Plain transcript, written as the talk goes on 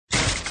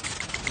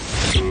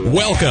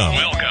Welcome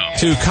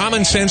to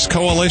Common Sense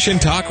Coalition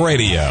Talk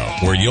Radio,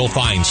 where you'll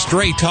find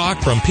straight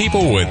talk from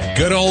people with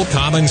good old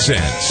common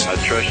sense. I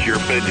trust your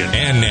opinion.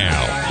 And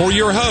now, for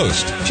your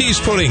host,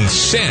 she's putting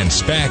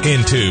sense back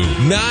into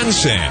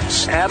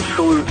nonsense.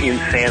 Absolute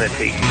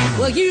insanity.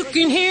 Well, you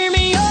can hear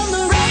me on the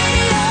radio.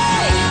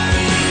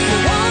 You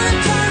want to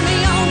turn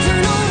me on,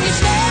 turn on your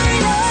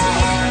stereo.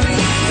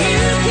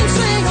 You can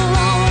sing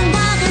along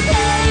while they're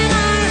playing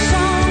our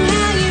song.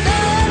 Now you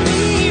done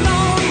me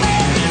wrong,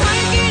 baby,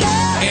 crank it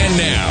up. And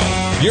now,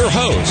 your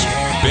host,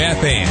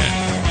 Beth Ann.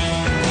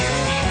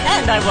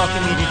 And I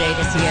welcome you today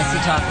to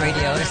CSC Talk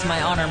Radio. It's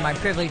my honor, my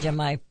privilege, and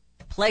my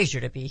pleasure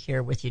to be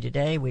here with you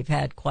today. We've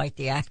had quite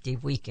the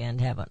active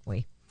weekend, haven't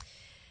we?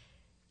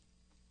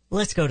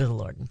 Let's go to the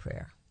Lord in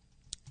prayer.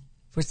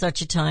 For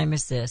such a time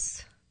as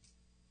this,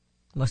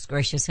 most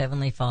gracious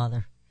Heavenly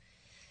Father,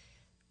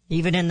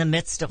 even in the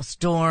midst of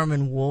storm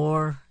and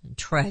war and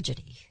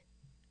tragedy,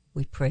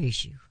 we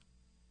praise you.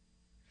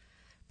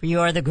 For you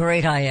are the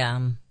great I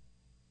am.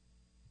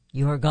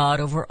 You are God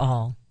over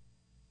all.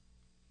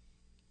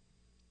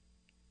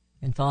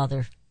 And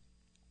Father,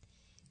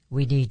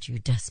 we need you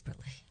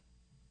desperately.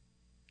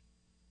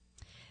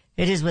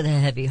 It is with a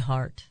heavy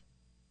heart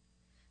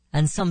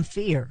and some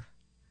fear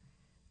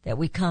that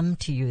we come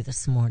to you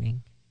this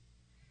morning.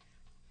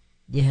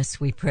 Yes,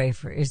 we pray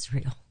for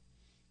Israel.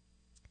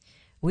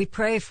 We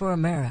pray for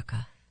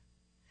America.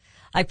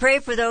 I pray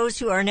for those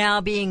who are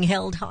now being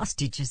held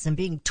hostages and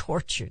being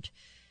tortured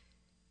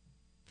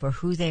for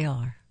who they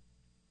are.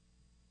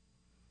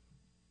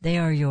 They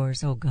are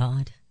yours, O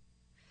God.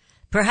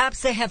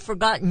 Perhaps they have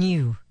forgotten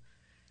you,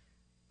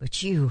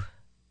 but you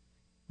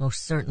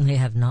most certainly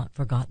have not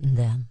forgotten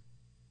them.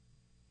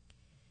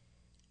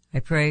 I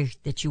pray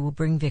that you will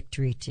bring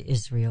victory to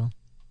Israel,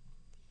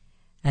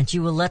 and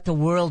you will let the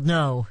world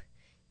know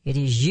it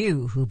is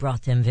you who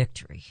brought them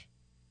victory.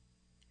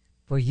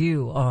 For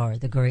you are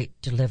the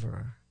great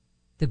deliverer,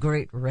 the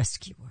great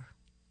rescuer,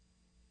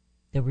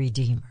 the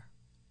Redeemer,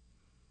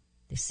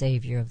 the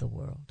Savior of the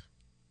world.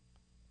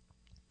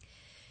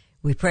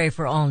 We pray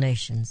for all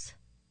nations,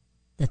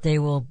 that they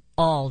will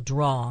all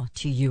draw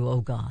to you, O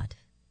God,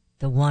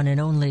 the one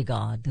and only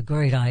God, the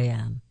great I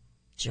am,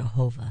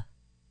 Jehovah.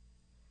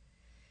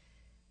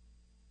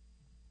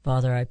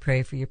 Father, I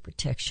pray for your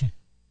protection.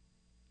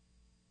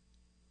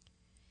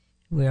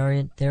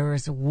 There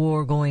is a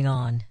war going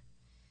on.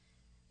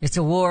 It's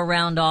a war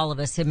around all of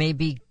us. It may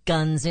be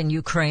guns in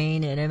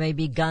Ukraine, and it may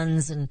be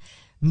guns and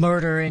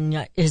murder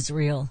in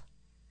Israel.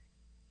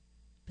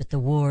 But the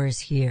war is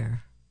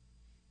here.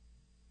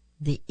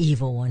 The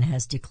evil one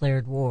has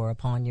declared war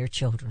upon your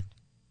children.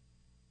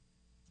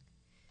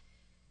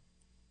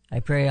 I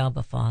pray,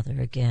 Abba Father,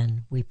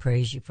 again, we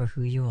praise you for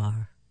who you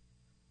are.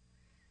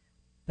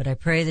 But I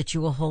pray that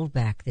you will hold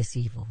back this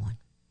evil one.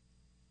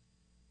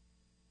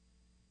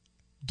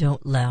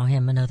 Don't allow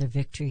him another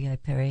victory, I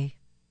pray.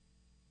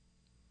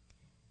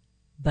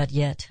 But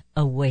yet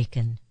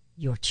awaken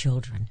your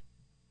children.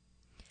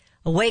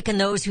 Awaken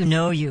those who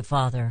know you,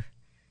 Father.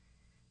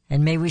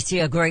 And may we see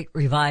a great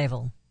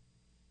revival.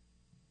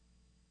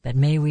 But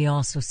may we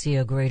also see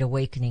a great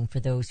awakening for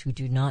those who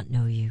do not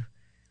know you,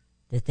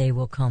 that they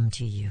will come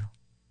to you.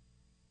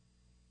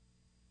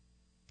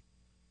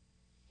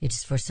 It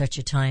is for such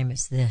a time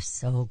as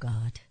this, oh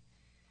God.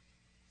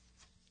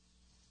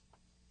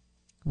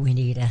 We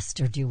need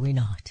Esther, do we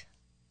not?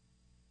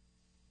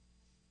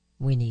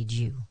 We need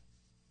you.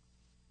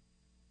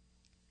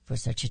 For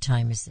such a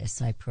time as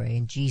this, I pray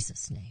in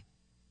Jesus' name.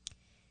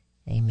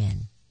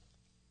 Amen.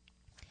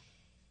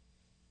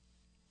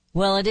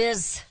 Well, it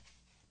is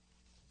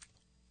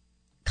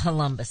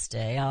Columbus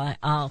Day.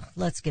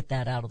 Let's get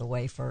that out of the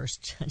way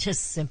first,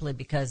 just simply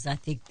because I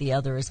think the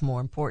other is more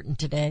important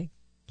today.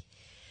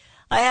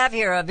 I have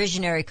here a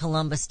Visionary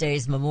Columbus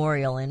Day's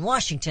memorial in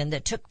Washington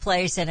that took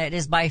place, and it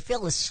is by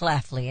Phyllis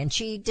Schlafly, and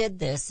she did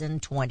this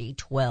in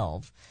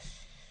 2012.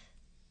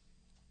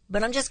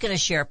 But I'm just going to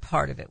share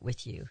part of it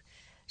with you.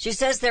 She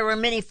says there were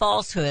many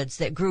falsehoods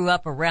that grew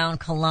up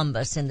around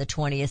Columbus in the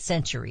 20th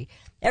century.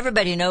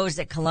 Everybody knows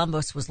that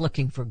Columbus was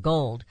looking for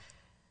gold.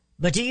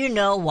 But do you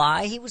know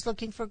why he was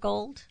looking for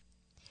gold?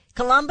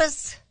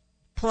 Columbus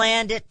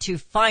planned it to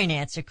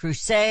finance a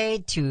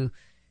crusade to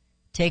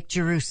take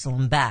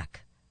Jerusalem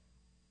back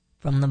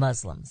from the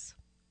Muslims.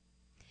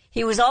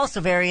 He was also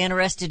very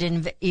interested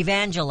in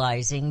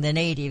evangelizing the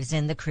natives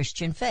in the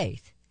Christian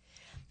faith.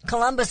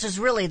 Columbus was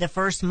really the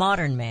first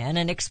modern man,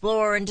 an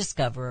explorer and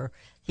discoverer.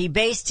 He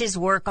based his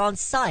work on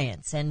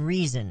science and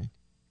reason.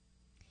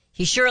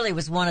 He surely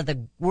was one of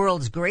the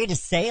world's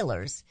greatest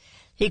sailors.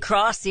 He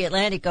crossed the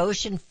Atlantic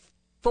Ocean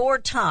 4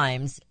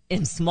 times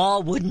in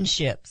small wooden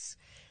ships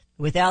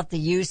without the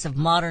use of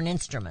modern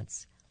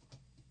instruments.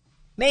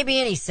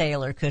 Maybe any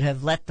sailor could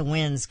have let the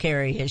winds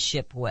carry his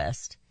ship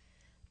west.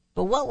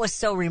 But what was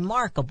so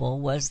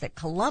remarkable was that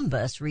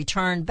Columbus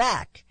returned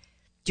back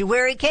to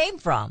where he came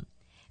from,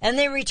 and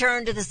they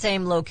returned to the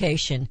same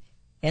location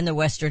in the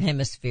Western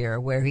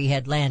Hemisphere where he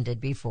had landed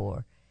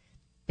before.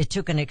 It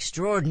took an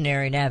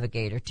extraordinary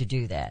navigator to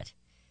do that.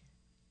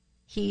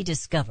 He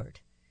discovered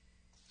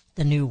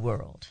the New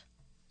World.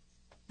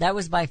 That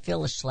was by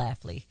Phyllis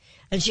Schlafly.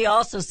 And she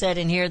also said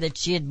in here that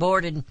she had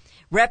boarded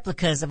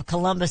replicas of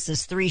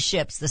Columbus's 3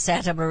 ships, the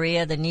Santa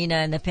Maria, the Nina,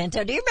 and the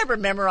Pinto. Do you remember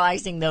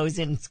memorizing those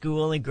in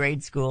school, in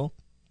grade school?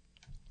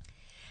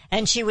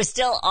 And she was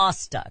still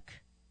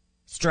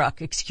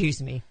struck,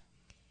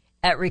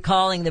 at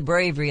recalling the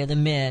bravery of the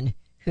men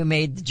who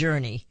made the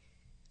journey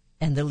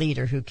and the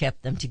leader who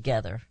kept them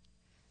together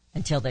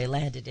until they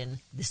landed in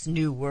this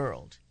new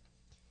world.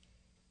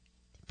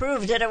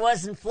 Proved that it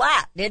wasn't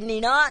flat, didn't he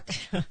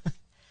not?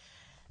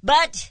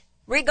 But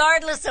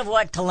regardless of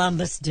what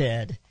Columbus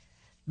did,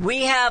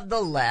 we have the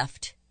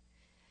left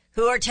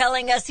who are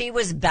telling us he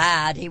was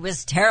bad, he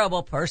was a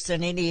terrible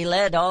person, and he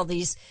led all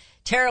these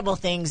terrible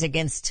things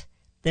against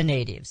the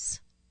natives.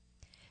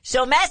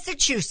 So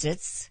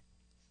Massachusetts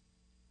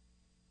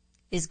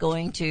is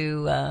going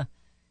to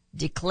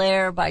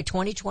declare by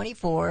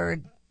 2024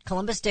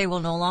 Columbus Day will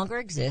no longer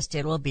exist.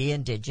 It will be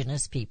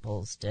Indigenous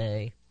Peoples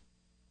Day.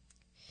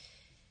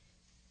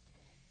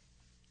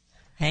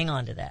 Hang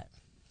on to that.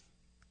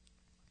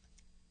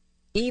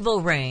 Evil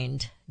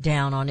rained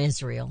down on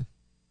Israel.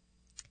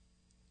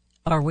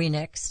 Are we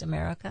next,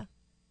 America?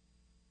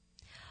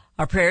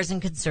 Our prayers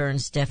and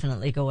concerns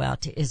definitely go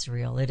out to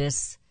Israel. It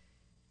is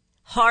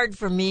hard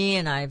for me,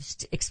 and I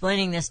was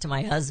explaining this to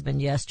my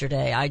husband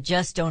yesterday. I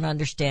just don't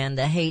understand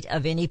the hate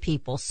of any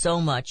people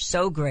so much,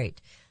 so great,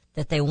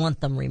 that they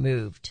want them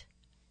removed.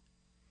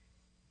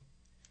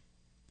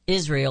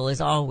 Israel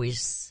is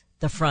always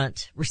the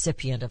front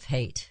recipient of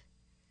hate.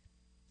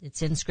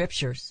 It's in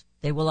scriptures.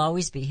 They will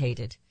always be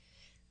hated.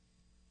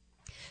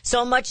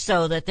 So much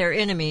so that their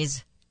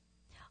enemies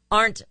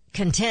aren't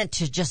content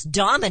to just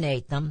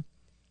dominate them,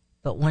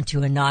 but want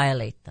to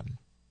annihilate them.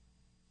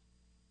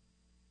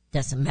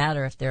 Doesn't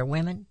matter if they're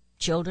women,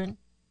 children,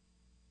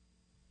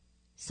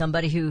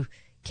 somebody who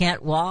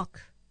can't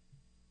walk.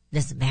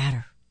 Doesn't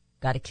matter.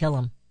 Got to kill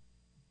them.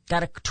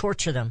 Got to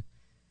torture them.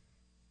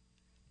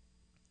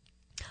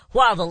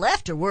 While the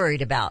left are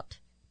worried about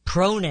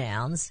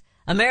pronouns,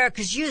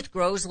 America's youth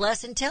grows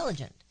less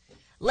intelligent,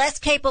 less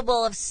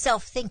capable of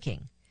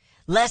self-thinking,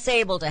 less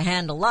able to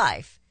handle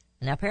life.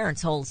 And our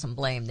parents hold some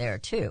blame there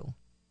too.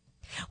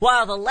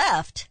 While the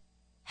left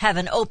have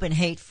an open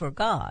hate for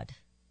God,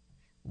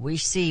 we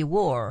see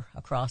war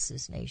across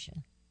this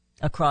nation,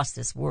 across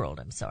this world,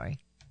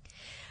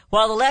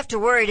 While the left are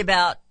worried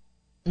about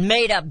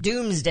made-up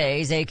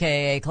doomsdays,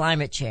 aka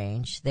climate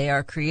change, they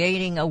are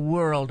creating a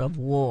world of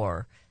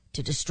war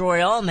to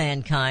destroy all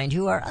mankind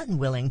who are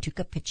unwilling to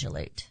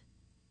capitulate.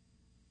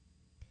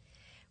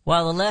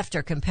 While the left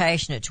are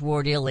compassionate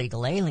toward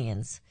illegal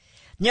aliens,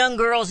 young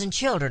girls and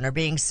children are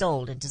being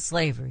sold into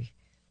slavery,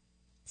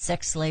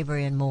 sex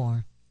slavery, and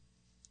more.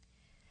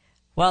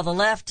 While the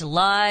left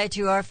lie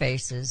to our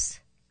faces,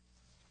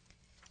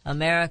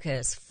 America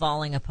is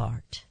falling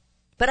apart.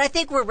 But I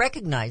think we're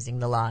recognizing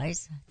the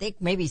lies. I think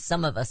maybe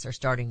some of us are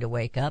starting to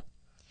wake up.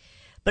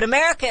 But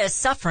America is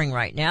suffering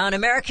right now, and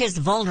America is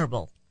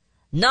vulnerable,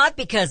 not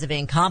because of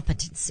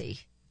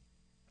incompetency.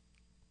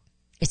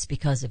 It's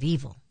because of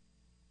evil.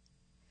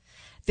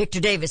 Victor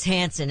Davis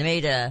Hanson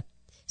made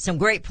some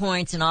great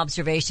points and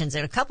observations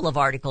in a couple of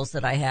articles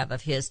that I have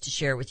of his to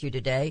share with you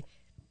today,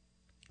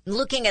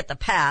 looking at the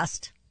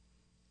past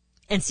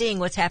and seeing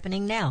what's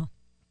happening now.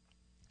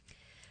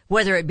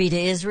 Whether it be to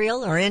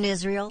Israel or in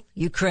Israel,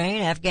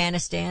 Ukraine,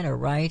 Afghanistan, or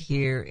right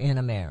here in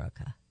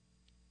America.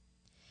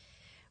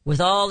 With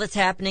all that's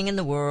happening in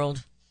the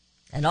world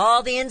and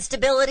all the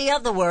instability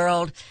of the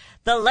world,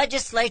 the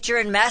legislature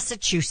in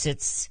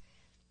Massachusetts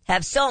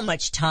have so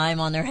much time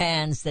on their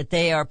hands that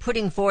they are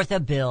putting forth a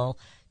bill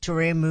to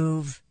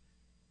remove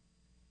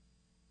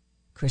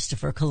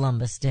Christopher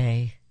Columbus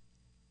Day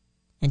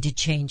and to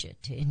change it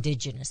to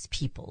Indigenous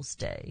Peoples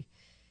Day.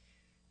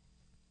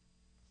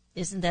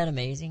 Isn't that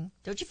amazing?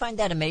 Don't you find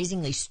that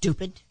amazingly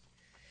stupid?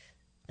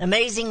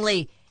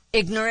 Amazingly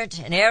ignorant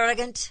and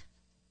arrogant?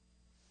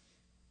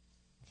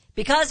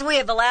 Because we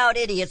have allowed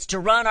idiots to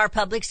run our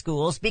public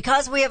schools,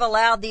 because we have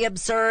allowed the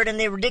absurd and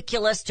the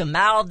ridiculous to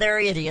mouth their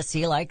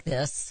idiocy like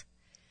this,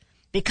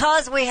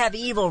 because we have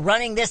evil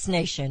running this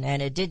nation,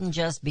 and it didn't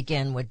just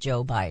begin with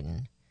Joe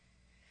Biden,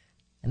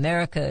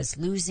 America is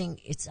losing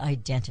its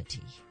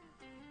identity.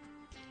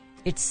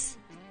 It's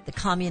the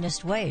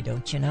communist way,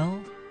 don't you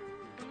know?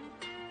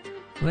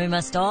 We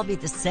must all be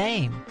the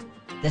same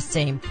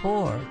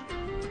poor.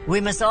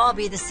 We must all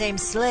be the same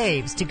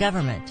slaves to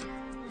government,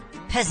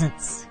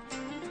 peasants,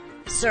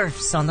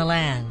 serfs on the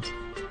land.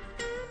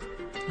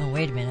 Oh,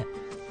 wait a minute.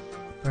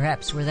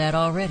 Perhaps we're that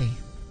already.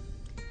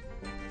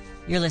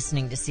 You're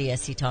listening to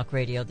CSC Talk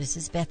Radio. This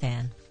is Beth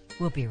Ann.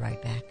 We'll be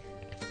right back.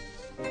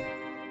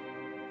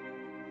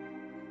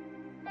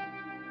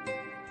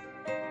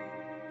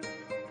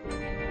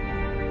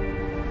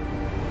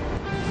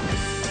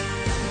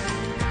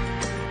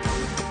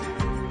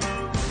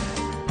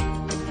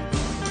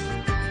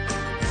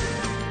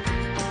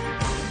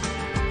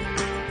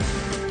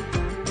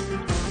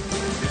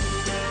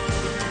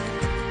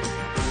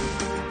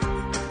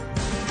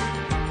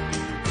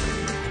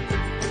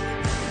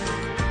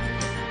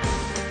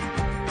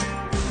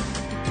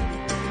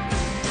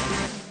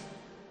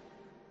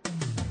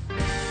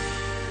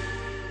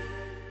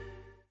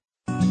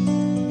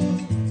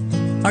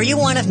 Are you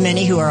one of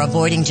many who are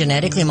avoiding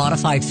genetically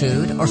modified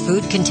food or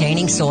food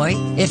containing soy?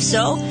 If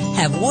so,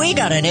 have we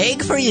got an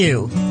egg for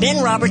you?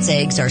 Ben Roberts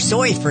eggs are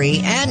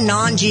soy-free and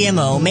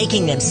non-GMO,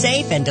 making them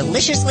safe and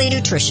deliciously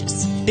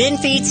nutritious. Ben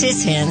feeds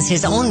his hens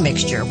his own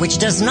mixture, which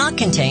does not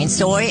contain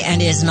soy and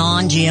is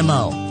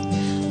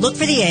non-GMO. Look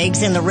for the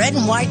eggs in the red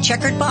and white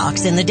checkered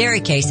box in the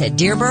dairy case at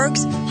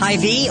Deerberg's,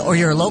 Hy-Vee, or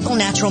your local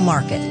natural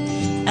market.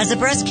 As a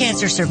breast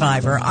cancer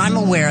survivor, I'm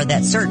aware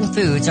that certain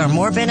foods are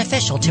more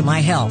beneficial to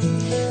my health.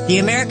 The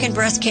American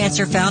Breast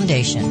Cancer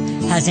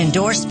Foundation has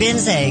endorsed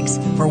Ben's eggs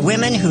for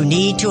women who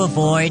need to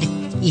avoid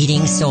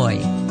eating soy.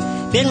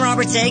 Ben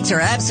Roberts eggs are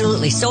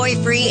absolutely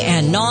soy-free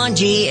and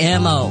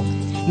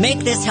non-GMO. Make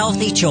this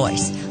healthy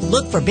choice.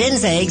 Look for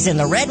Ben's eggs in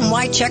the red and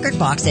white checkered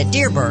box at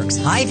Deerberg's,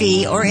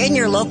 Hy-Vee, or in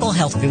your local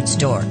health food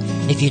store.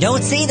 If you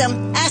don't see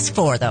them, ask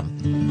for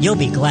them. You'll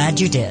be glad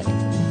you did.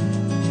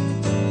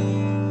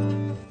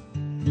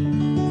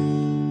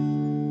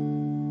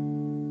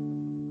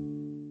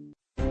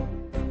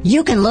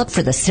 You can look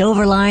for the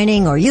silver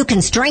lining, or you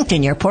can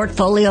strengthen your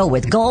portfolio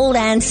with gold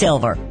and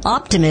silver.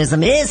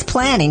 Optimism is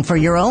planning for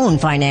your own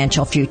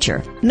financial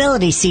future.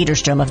 Melody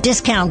Cedarstrom of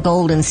Discount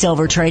Gold and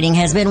Silver Trading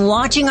has been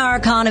watching our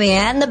economy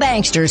and the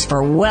banksters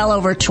for well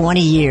over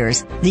 20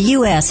 years. The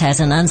U.S. has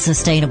an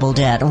unsustainable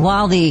debt, and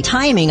while the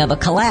timing of a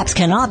collapse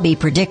cannot be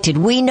predicted,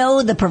 we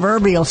know the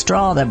proverbial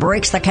straw that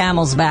breaks the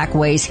camel's back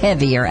weighs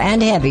heavier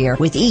and heavier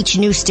with each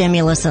new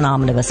stimulus and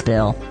omnibus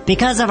bill.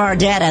 Because of our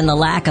debt and the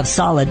lack of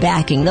solid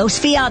backing, those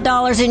fiat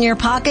dollars in your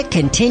pocket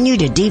continue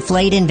to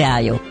deflate in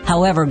value.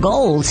 However,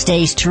 gold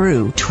stays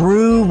true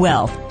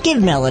wealth.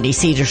 Give Melody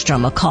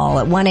Cedarstrom a call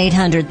at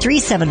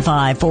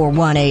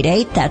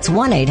 1-800-375-4188. That's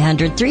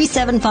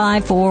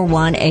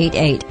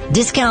 1-800-375-4188.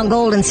 Discount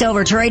Gold and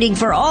Silver Trading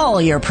for all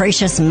your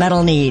precious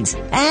metal needs.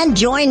 And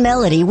join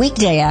Melody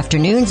weekday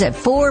afternoons at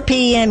 4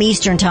 p.m.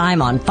 Eastern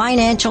Time on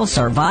Financial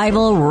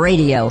Survival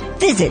Radio.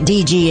 Visit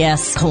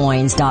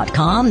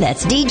dgscoins.com.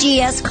 That's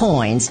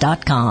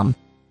dgscoins.com.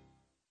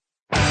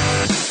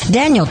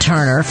 Daniel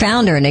Turner,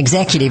 founder and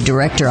executive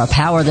director of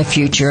Power the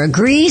Future,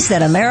 agrees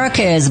that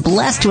America is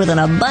blessed with an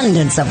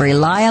abundance of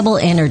reliable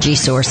energy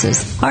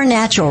sources. Our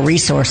natural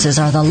resources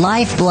are the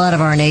lifeblood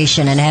of our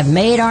nation and have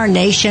made our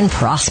nation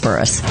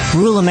prosperous.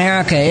 Rural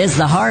America is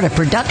the heart of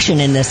production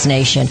in this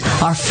nation.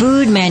 Our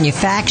food,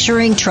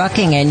 manufacturing,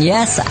 trucking, and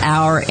yes,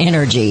 our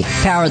energy.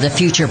 Power the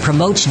Future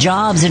promotes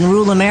jobs in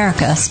rural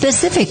America,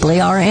 specifically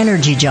our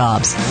energy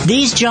jobs.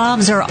 These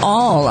jobs are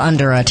all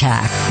under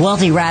attack.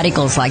 Wealthy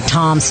radicals like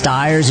Tom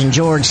Steyer and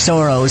George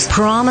Soros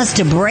promise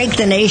to break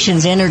the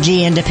nation's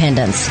energy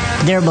independence.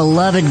 Their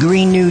beloved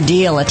Green New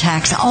Deal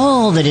attacks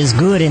all that is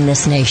good in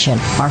this nation.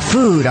 Our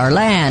food, our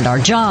land, our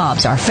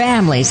jobs, our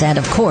families, and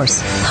of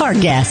course, our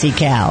gassy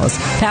cows.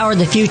 Power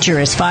the Future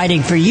is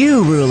fighting for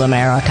you, rural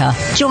America.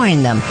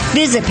 Join them.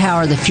 Visit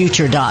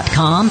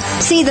PowerTheFuture.com.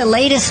 See the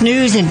latest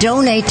news and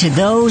donate to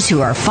those who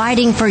are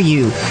fighting for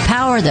you.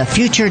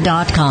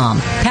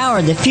 PowerTheFuture.com.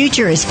 Power the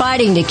Future is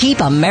fighting to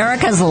keep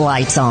America's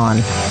lights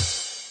on.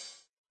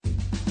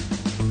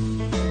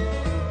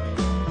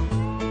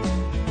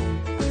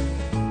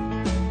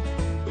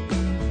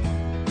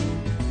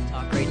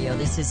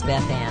 This is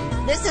Beth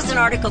Ann. This is an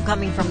article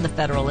coming from the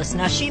Federalist.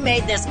 Now, she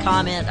made this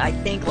comment, I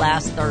think,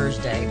 last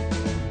Thursday.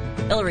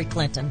 Hillary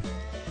Clinton.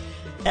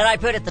 And I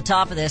put at the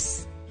top of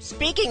this,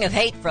 speaking of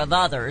hate of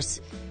others,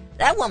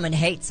 that woman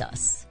hates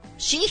us.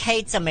 She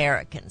hates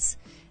Americans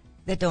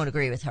that don't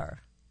agree with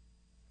her.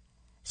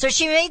 So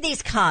she made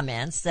these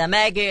comments. The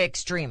MAGA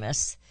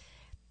extremists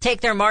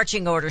take their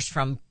marching orders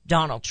from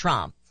Donald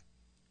Trump,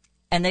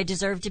 and they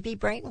deserve to be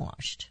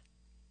brainwashed.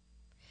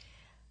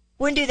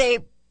 When do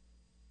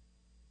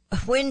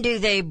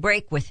they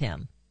break with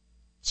him?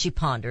 She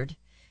pondered.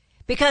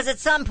 Because at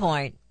some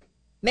point,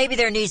 maybe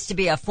there needs to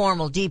be a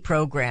formal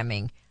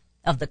deprogramming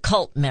of the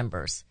cult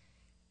members.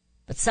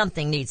 But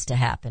something needs to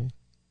happen.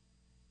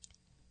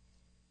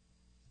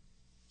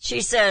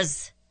 She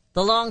says,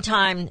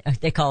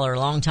 they call her a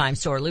longtime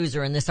sore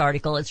loser in this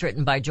article. It's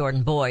written by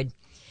Jordan Boyd.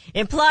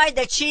 Implied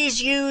that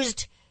she's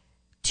used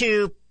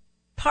to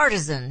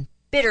partisan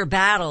bitter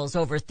battles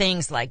over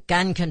things like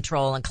gun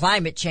control and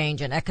climate change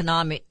and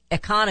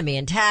economy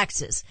and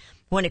taxes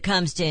when it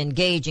comes to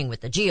engaging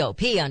with the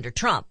GOP under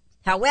Trump.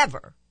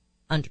 However,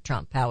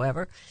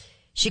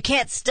 she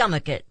can't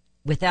stomach it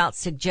without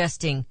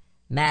suggesting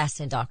mass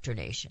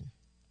indoctrination.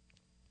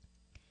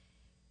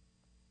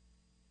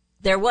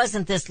 There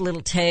wasn't this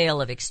little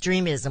tail of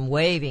extremism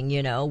waving,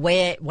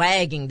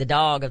 wagging the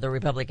dog of the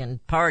Republican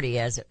Party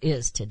as it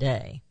is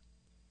today.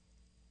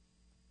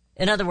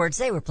 In other words,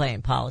 they were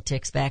playing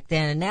politics back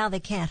then, and now they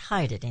can't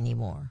hide it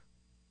anymore.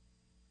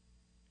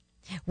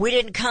 We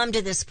didn't come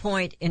to this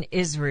point in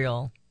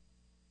Israel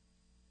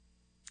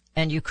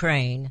and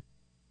Ukraine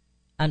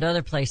and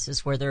other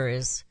places where there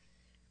is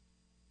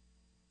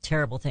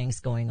terrible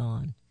things going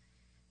on.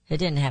 It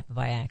didn't happen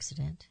by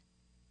accident.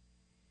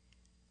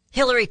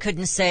 Hillary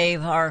couldn't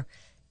save our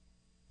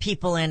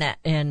people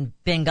in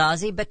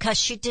Benghazi because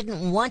she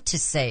didn't want to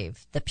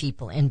save the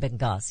people in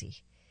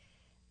Benghazi.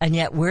 And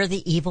yet we're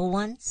the evil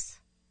ones?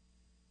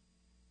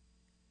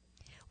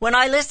 When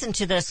I listened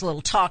to this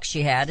little talk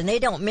she had, and they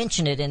don't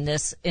mention it in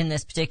this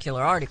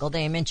particular article,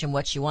 they mention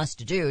what she wants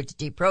to do to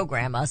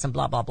deprogram us and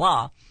blah, blah,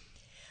 blah.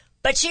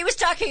 But she was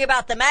talking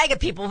about the MAGA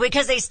people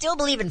because they still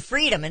believe in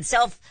freedom and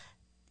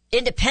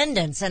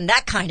self-independence and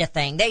that kind of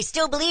thing. They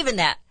still believe in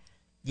that.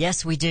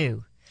 Yes, we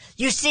do.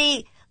 You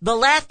see, the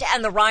left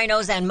and the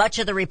rhinos and much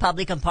of the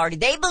Republican Party,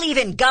 they believe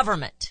in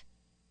government.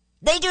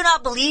 They do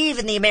not believe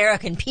in the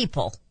American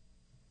people.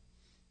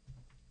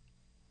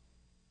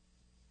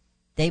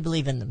 They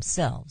believe in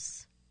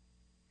themselves.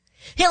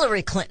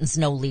 Hillary Clinton's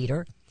no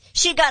leader.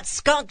 She got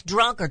skunk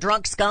drunk or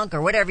drunk skunk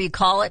or whatever you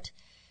call it.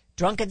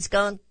 Drunken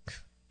skunk.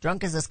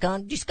 Drunk as a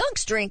skunk. Do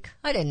skunks drink?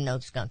 I didn't know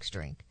skunks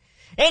drink.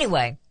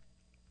 Anyway,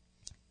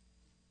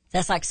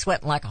 that's like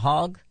sweating like a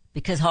hog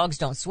because hogs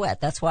don't sweat.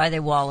 That's why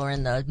they wallow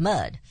in the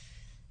mud.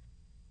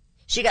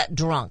 She got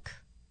drunk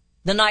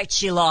the night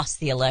she lost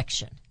the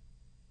election.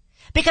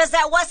 Because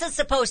that wasn't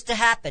supposed to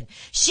happen.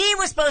 She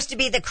was supposed to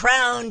be the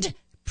crowned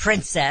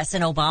princess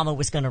and Obama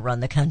was going to run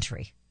the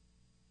country.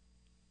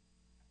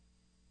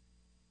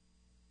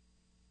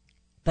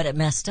 But it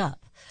messed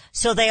up.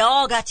 So they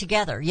all got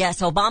together.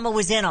 Yes, Obama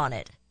was in on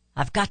it.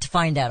 I've got to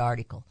find that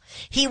article.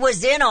 He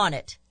was in on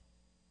it.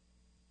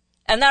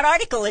 And that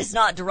article is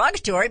not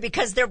derogatory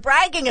because they're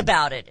bragging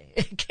about it.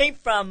 It came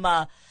from,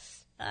 I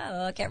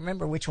can't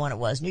remember which one it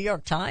was. New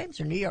York Times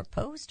or New York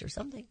Post or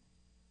something.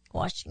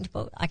 Washington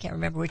Post. I can't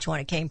remember which one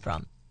it came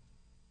from.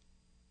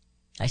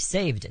 I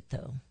saved it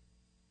though.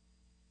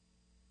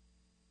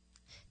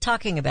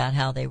 Talking about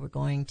how they were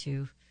going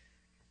to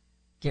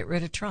get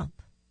rid of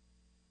Trump.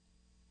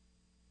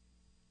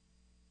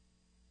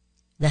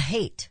 The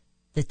hate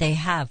that they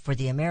have for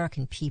the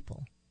American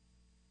people.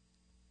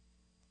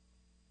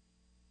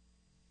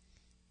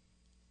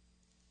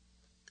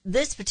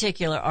 This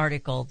particular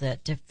article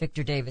that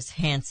Victor Davis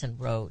Hanson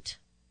wrote,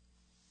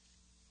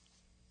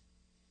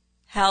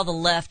 how the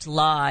left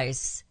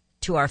lies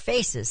to our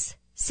faces,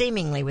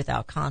 seemingly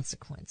without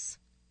consequence.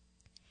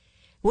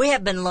 We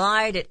have been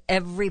lied at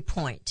every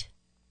point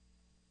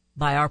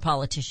by our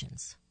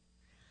politicians.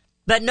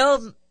 But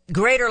no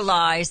greater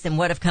lies than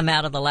what have come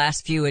out of the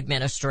last few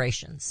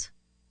administrations.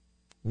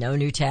 No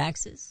new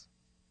taxes.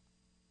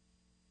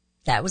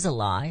 That was a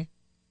lie.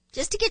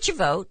 Just to get your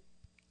vote.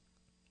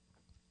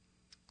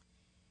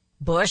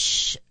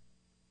 Bush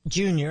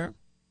Jr.,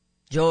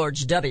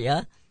 George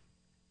W.,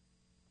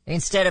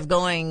 instead of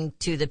going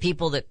to the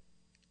people that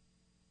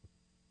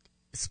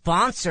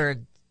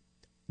sponsored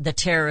the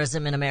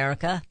terrorism in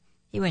America,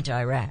 he went to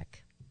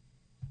Iraq.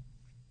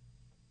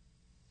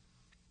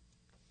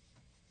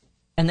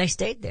 And they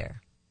stayed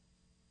there.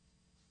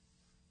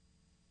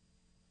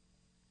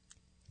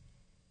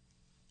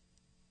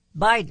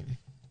 Biden,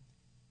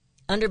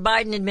 under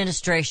Biden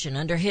administration,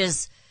 under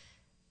his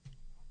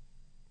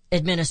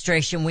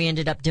administration, we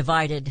ended up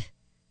divided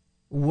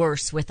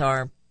worse with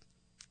our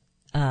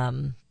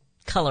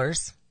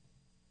colors,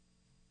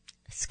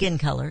 skin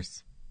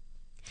colors.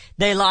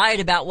 They lied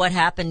about what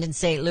happened in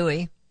St.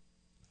 Louis.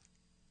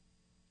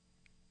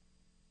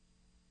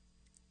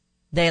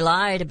 They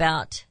lied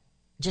about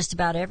just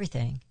about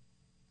everything.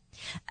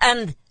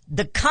 And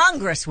the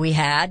Congress we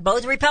had,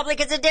 both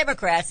Republicans and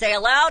Democrats, they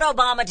allowed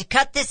Obama to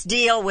cut this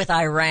deal with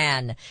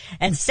Iran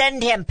and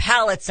send him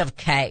pallets of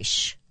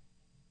cash.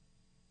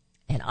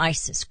 And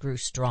ISIS grew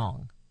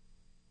stronger.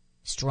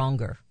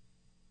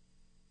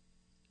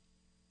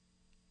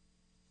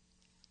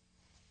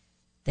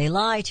 They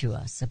lie to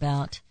us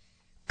about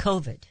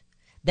COVID.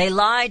 They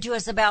lied to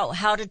us about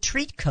how to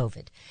treat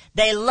COVID.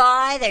 They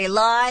lie,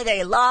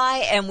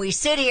 and we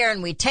sit here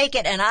and we take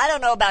it, and I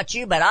don't know about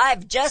you, but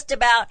I've just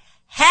about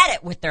had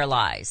it with their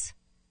lies.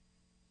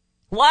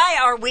 Why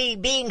are we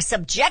being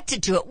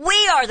subjected to it?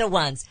 We are the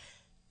ones.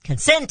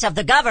 Consent of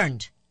the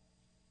governed.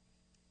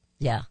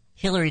 Yeah,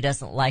 Hillary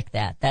doesn't like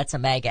that. That's a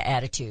MAGA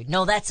attitude.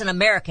 No, that's an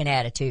American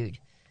attitude.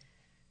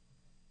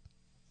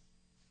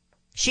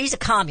 She's a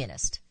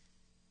communist.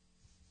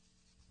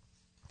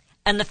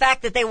 And the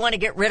fact that they want to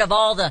get rid of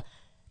all the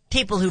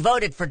people who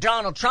voted for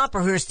Donald Trump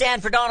or who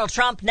stand for Donald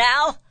Trump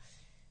now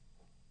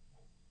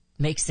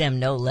makes them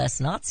no less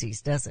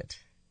Nazis, does it?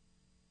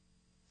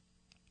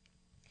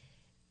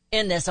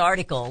 In this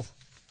article,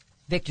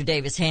 Victor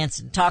Davis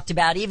Hanson talked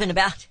about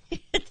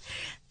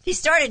he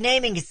started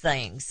naming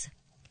things.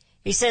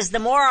 He says the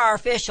more our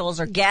officials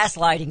are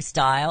gaslighting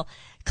style,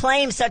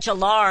 claim such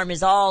alarm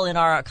is all in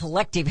our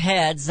collective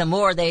heads, the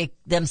more they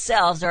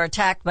themselves are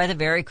attacked by the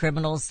very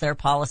criminals their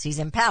policies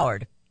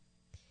empowered.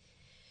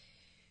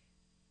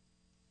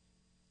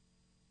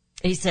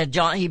 He said,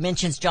 he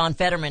mentions John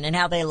Fetterman and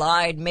how they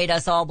lied, made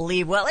us all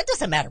believe, well, it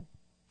doesn't matter.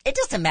 It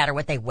doesn't matter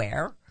what they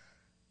wear.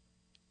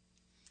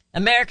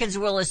 Americans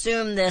will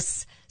assume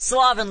this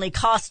slovenly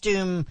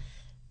costume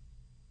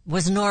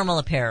was normal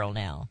apparel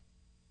now.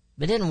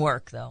 It didn't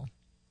work, though.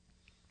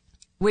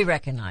 We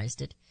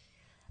recognized it.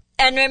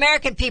 And the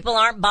American people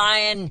aren't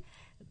buying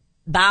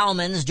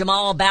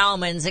Jamal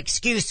Bauman's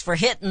excuse for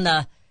hitting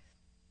the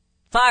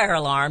fire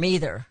alarm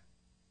either.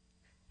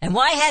 And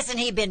why hasn't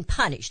he been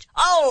punished?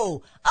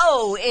 Oh,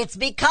 it's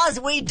because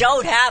we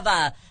don't have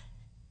a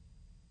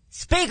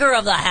Speaker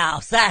of the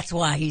House. That's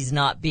why he's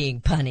not being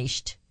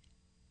punished.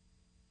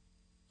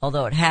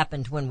 Although it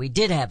happened when we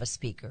did have a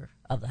Speaker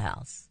of the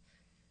House,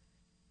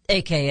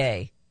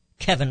 a.k.a.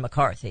 Kevin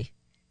McCarthy.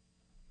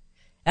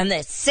 And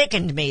it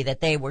sickened me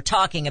that they were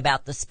talking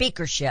about the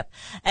speakership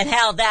and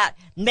how that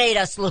made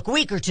us look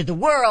weaker to the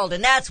world,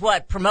 and that's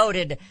what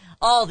promoted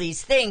all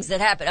these things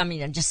that happened. I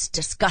mean, just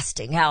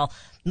disgusting how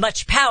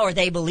much power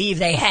they believe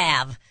they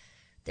have.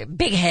 They're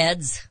big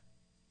heads.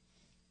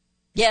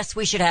 Yes,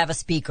 we should have a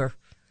speaker.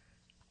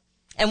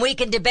 And we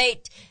can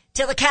debate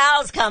till the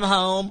cows come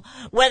home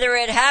whether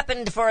it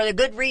happened for a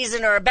good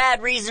reason or a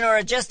bad reason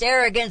or just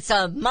arrogance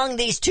among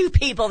these two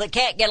people that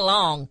can't get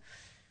along.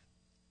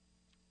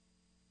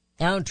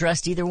 I don't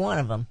trust either one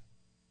of them.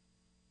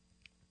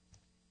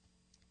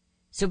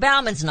 So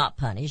Bauman's not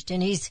punished,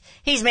 and he's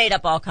made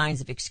up all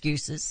kinds of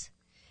excuses.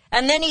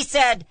 And then he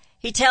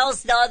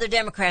tells the other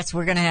Democrats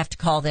we're going to have to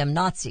call them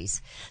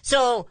Nazis.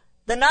 So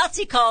the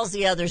Nazi calls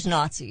the others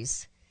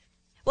Nazis.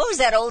 What was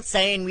that old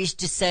saying we used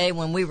to say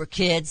when we were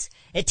kids?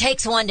 It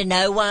takes one to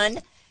know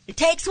one. It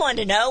takes one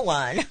to know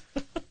one.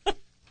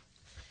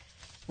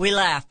 We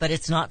laugh, but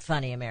it's not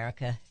funny,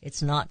 America.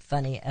 It's not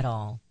funny at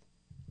all.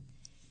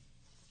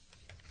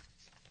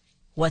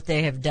 What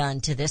they have done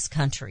to this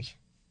country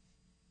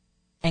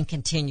and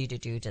continue to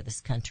do to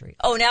this country.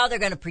 Oh, now they're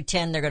going to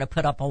pretend they're going to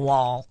put up a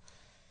wall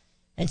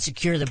and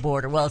secure the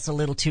border. Well, it's a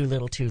little too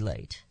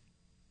late.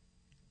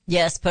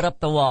 Yes, put up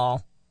the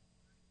wall,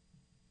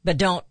 but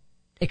don't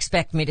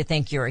expect me to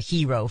think you're a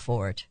hero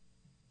for it.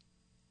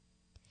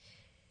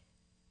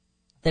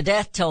 The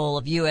death toll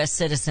of U.S.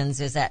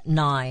 citizens is at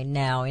 9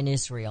 now in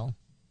Israel.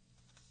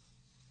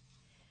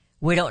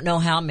 We don't know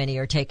how many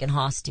are taken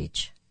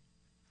hostage.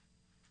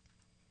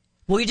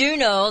 We do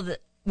know that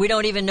we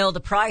don't even know the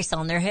price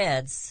on their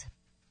heads,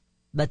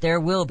 but there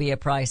will be a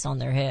price on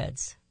their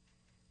heads.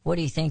 What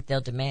do you think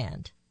they'll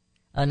demand?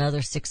 Another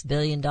 $6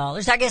 billion?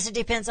 I guess it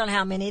depends on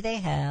how many they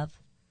have.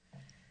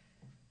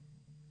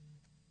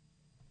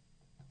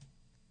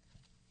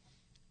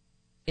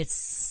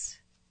 It's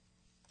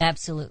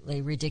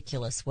absolutely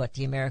ridiculous what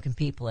the American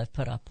people have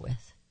put up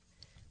with.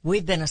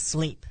 We've been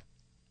asleep.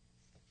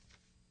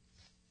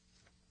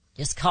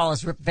 Just call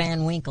us Rip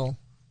Van Winkle.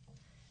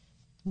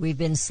 We've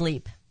been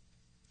asleep.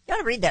 You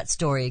gotta read that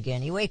story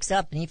again. He wakes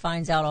up and he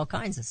finds out all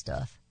kinds of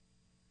stuff.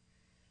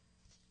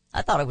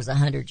 I thought it was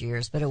 100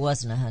 years, but it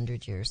wasn't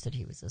 100 years that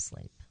he was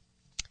asleep.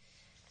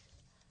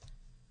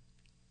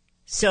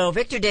 So,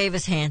 Victor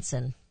Davis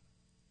Hanson,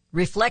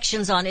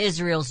 Reflections on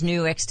Israel's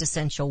New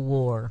Existential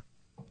War.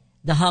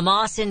 The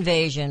Hamas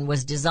invasion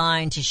was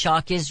designed to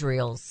shock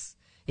Israelis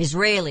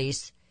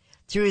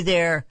through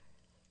their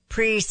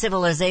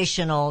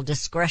pre-civilizational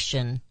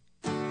desecration,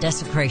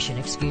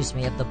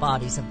 of the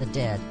bodies of the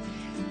dead.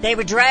 They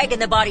were dragging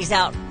the bodies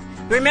out.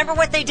 Remember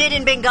what they did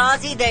in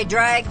Benghazi? They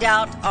dragged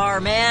out our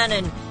man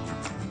and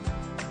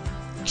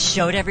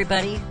showed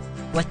everybody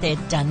what they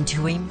had done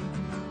to him.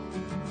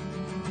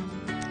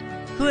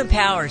 Who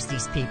empowers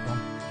these people?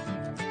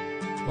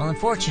 Well,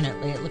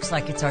 unfortunately, it looks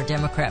like it's our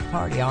Democrat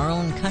Party, our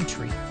own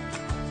country,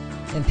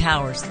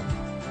 empowers them.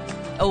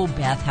 Oh,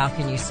 Beth, how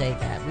can you say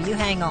that? Will you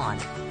hang on?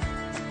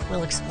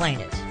 We'll explain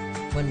it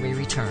when we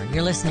return.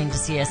 You're listening to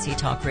CSC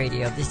Talk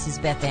Radio. This is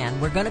Beth Ann.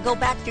 We're going to go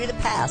back through the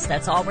past.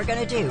 That's all we're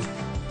going to do.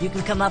 You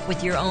can come up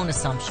with your own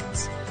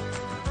assumptions.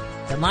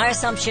 But my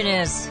assumption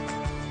is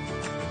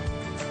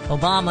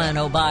Obama and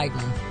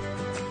Biden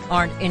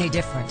aren't any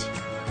different.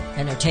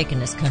 And they're taking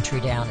this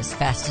country down as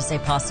fast as they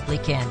possibly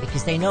can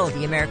because they know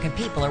the American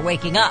people are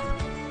waking up.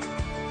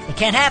 They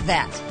can't have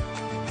that.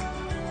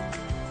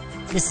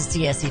 This is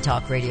CSC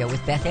Talk Radio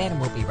with Beth Ann, and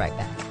we'll be right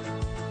back.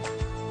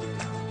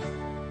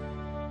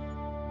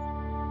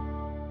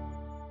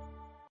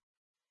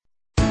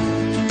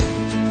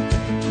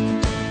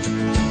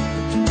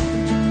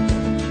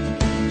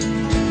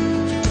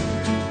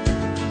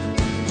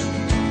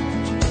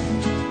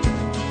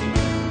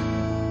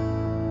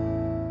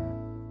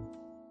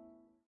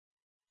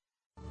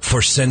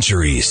 For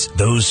centuries,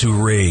 those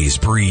who raise,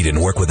 breed, and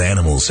work with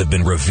animals have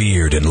been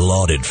revered and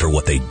lauded for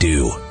what they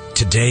do.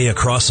 Today,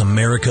 across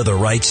America, the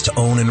rights to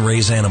own and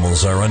raise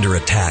animals are under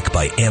attack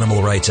by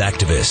animal rights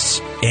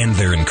activists and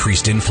their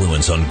increased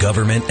influence on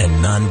government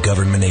and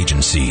non-government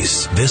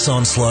agencies. This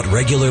onslaught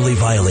regularly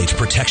violates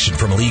protection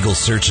from illegal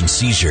search and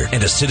seizure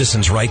and a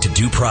citizen's right to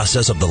due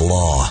process of the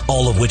law,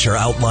 all of which are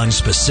outlined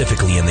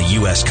specifically in the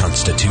U.S.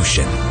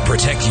 Constitution.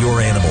 Protect your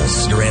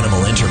animals, your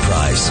animal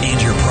enterprise,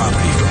 and your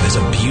property from this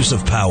abuse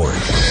of power.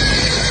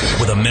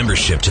 With a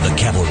membership to the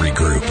Cavalry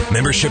Group,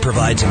 membership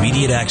provides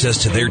immediate access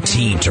to their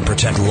team to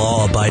protect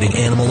law-abiding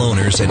animal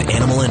owners and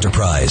animal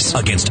enterprise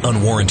against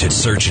unwarranted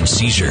search and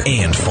seizure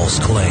and false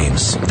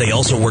claims. They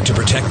also work to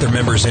protect their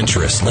members'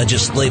 interests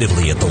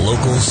legislatively at the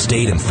local,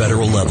 state, and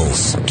federal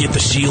levels. Get the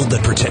shield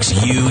that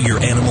protects you, your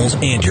animals,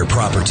 and your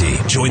property.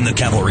 Join the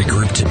Cavalry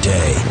Group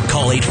today.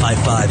 Call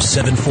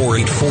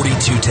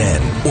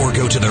 855-748-4210 or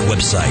go to their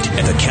website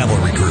at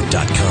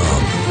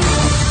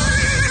thecavalrygroup.com.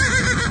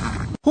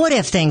 What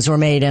if things were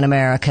made in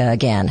America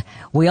again?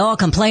 We all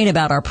complain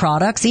about our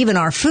products, even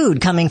our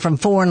food coming from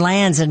foreign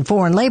lands and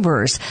foreign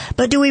laborers.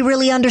 But do we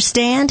really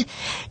understand?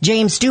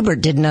 James Stubert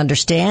didn't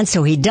understand,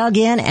 so he dug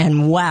in,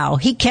 and wow,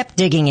 he kept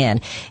digging in.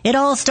 It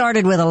all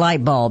started with a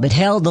light bulb. It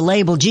held the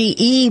label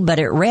GE, but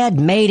it read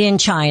Made in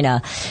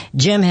China.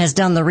 Jim has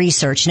done the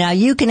research. Now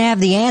you can have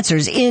the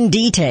answers in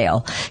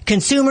detail.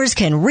 Consumers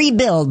can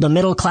rebuild the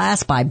middle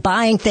class by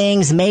buying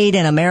things made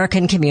in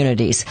American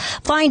communities.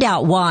 Find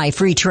out why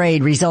free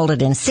trade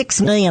resulted in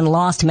 6 million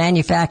lost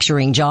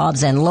manufacturing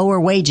jobs and lower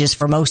wages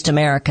for most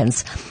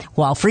Americans.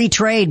 While free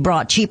trade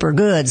brought cheaper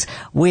goods,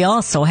 we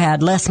also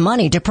had less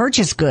money to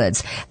purchase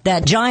goods.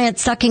 That giant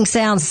sucking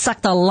sound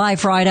sucked the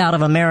life right out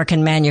of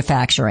American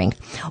manufacturing.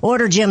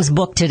 Order Jim's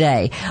book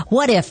today.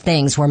 What if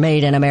things were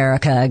made in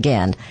America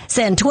again?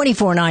 Send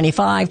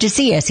 $24.95 to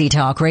CSC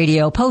Talk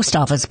Radio, Post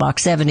Office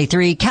Box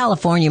 73,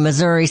 California,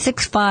 Missouri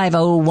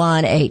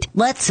 65018.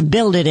 Let's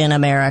build it in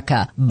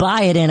America,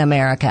 buy it in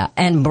America,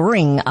 and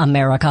bring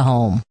America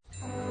home.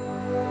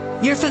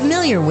 You're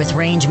familiar with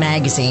Range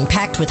Magazine,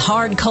 packed with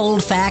hard,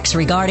 cold facts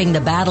regarding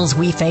the battles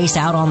we face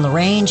out on the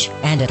range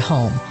and at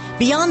home.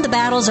 Beyond the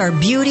battles are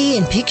beauty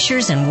and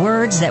pictures and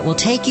words that will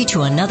take you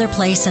to another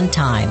place and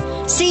time.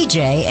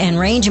 CJ and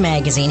Range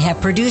Magazine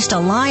have produced a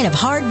line of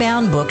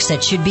hardbound books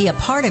that should be a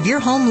part of your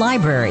home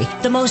library.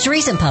 The most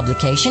recent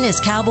publication is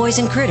Cowboys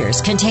and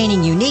Critters,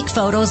 containing unique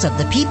photos of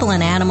the people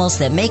and animals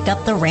that make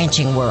up the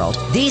ranching world.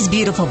 These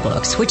beautiful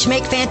books, which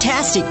make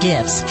fantastic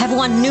gifts, have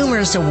won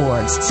numerous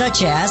awards,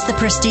 such as the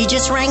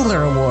prestigious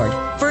Wrangler Award,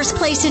 First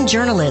Place in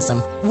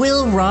Journalism,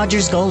 Will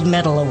Rogers Gold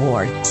Medal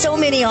Award. So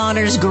many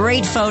honors,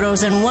 great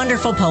photos, and wonderful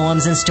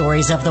poems and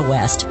stories of the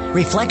West.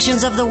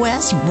 Reflections of the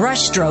West,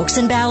 Brushstrokes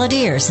and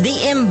Balladeers,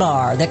 The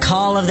Imbar, The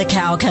Call of the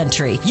Cow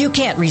Country. You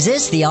can't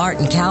resist the art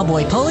and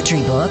cowboy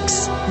poetry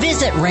books.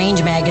 Visit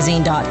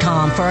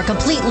rangemagazine.com for a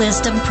complete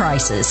list of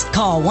prices.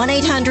 Call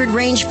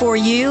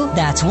 1-800-RANGE-4U.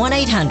 That's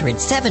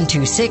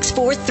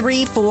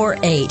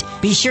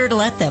 1-800-726-4348. Be sure to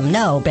let them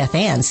know Beth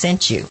Ann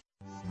sent you.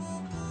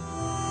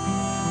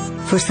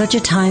 For such a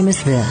time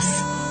as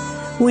this,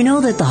 we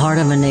know that the heart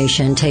of a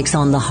nation takes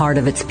on the heart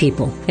of its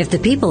people. If the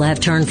people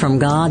have turned from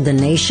God, the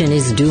nation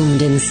is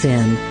doomed in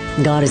sin.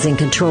 God is in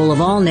control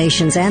of all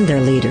nations and their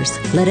leaders.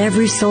 Let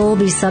every soul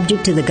be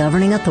subject to the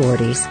governing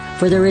authorities,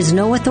 for there is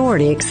no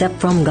authority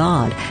except from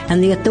God,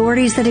 and the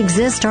authorities that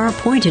exist are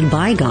appointed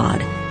by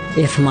God.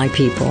 If my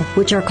people,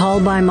 which are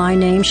called by my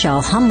name,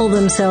 shall humble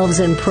themselves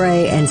and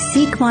pray and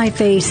seek my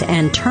face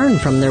and turn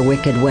from their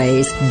wicked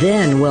ways,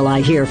 then will I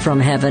hear from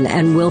heaven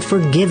and will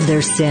forgive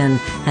their sin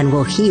and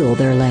will heal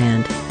their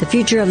land. The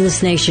future of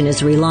this nation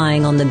is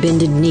relying on the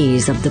bended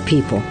knees of the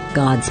people,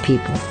 God's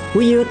people.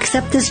 Will you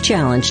accept this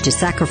challenge to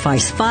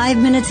sacrifice 5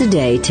 minutes a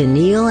day to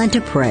kneel and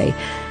to pray?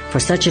 For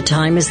such a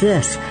time as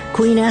this,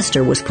 Queen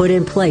Esther was put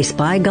in place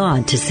by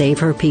God to save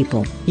her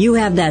people. You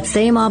have that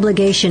same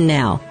obligation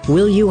now.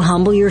 Will you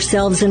humble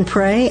yourselves and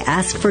pray,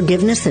 ask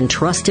forgiveness, and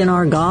trust in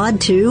our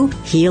God to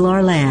heal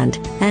our land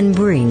and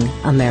bring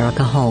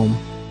America home?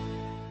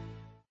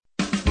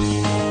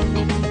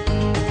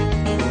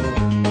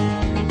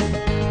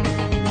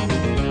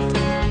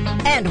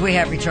 And we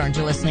have returned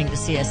to listening to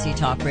CSC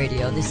Talk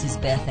Radio. This is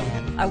Beth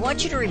Ann. I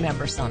want you to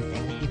remember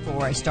something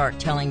before I start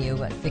telling you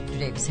what Victor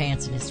Davis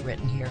Hanson has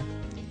written here.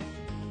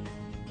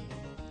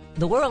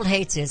 The world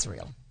hates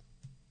Israel.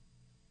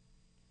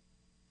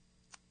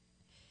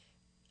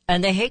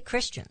 And they hate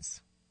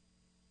Christians.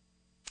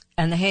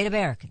 And they hate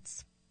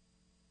Americans.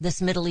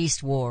 This Middle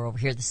East war over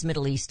here, this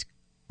Middle East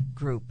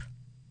group,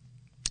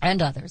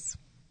 and others,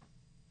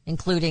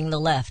 including the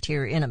left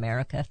here in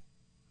America.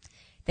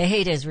 They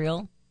hate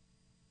Israel.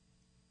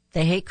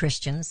 They hate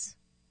Christians.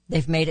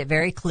 They've made it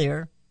very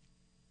clear.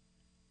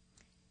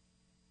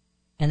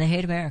 And they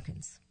hate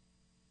Americans.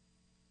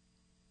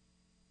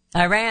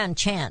 Iran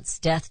chants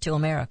death to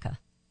America.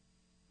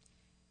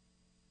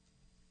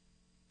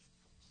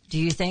 Do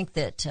you think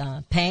that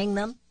paying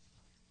them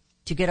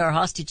to get our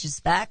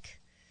hostages back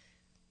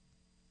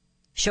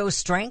shows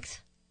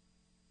strength?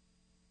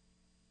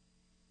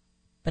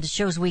 But it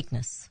shows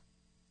weakness.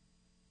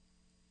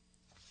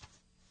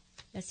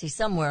 Let's see,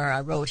 somewhere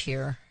I wrote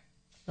here.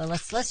 Well,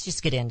 let's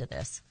just get into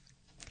this.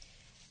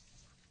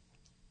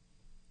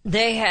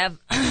 There have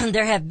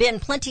been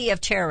plenty of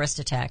terrorist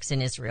attacks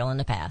in Israel in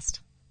the past.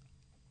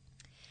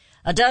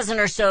 A dozen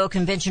or so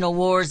conventional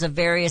wars of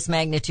various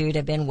magnitude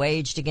have been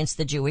waged against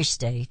the Jewish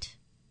state.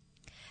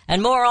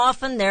 And more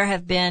often there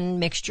have been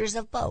mixtures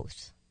of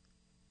both.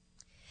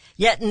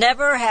 Yet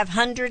never have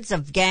hundreds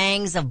of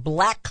gangs of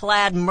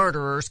black-clad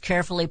murderers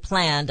carefully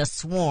planned to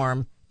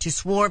swarm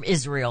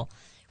Israel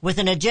with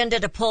an agenda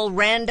to pull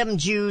random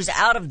Jews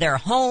out of their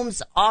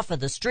homes, off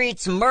of the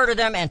streets, murder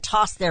them, and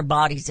toss their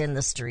bodies in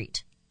the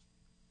street.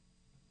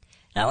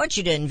 Now, I want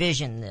you to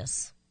envision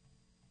this,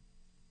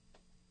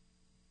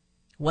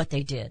 what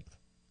they did.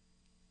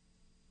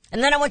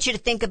 And then I want you to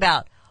think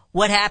about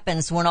what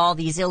happens when all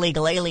these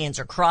illegal aliens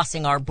are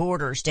crossing our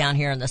borders down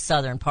here in the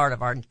southern part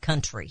of our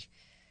country.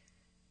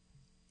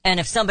 And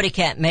if somebody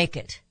can't make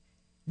it,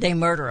 They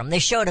murder him. They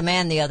showed a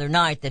man the other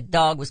night that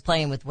dog was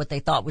playing with what they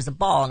thought was a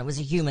ball, and it was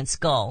a human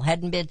skull.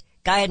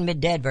 Guy hadn't been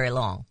dead very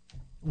long.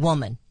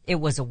 Woman. It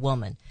was a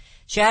woman.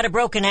 She had a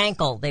broken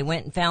ankle. They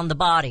went and found the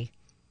body.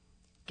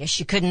 Guess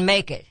she couldn't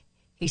make it.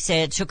 He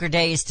said it took her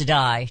days to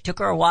die. Took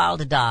her a while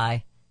to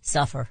die.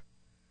 Suffer.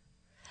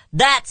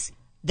 That's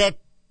the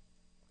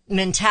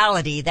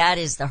mentality. That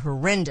is the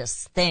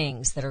horrendous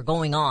things that are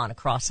going on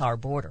across our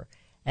border.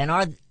 And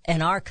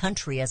our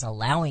country is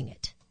allowing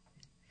it.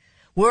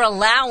 We're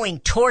allowing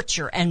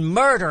torture and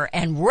murder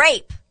and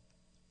rape,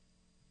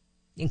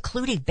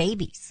 including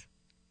babies.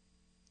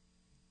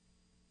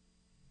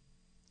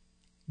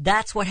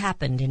 That's what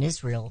happened in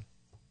Israel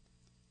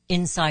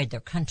inside their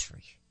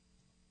country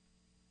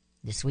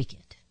this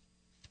weekend.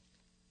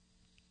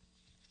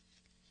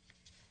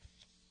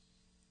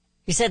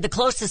 He said the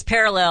closest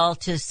parallel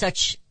to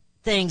such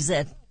things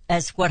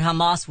as what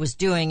Hamas was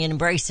doing and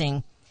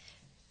embracing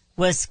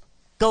was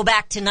go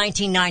back to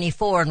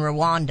 1994 in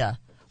Rwanda,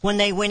 when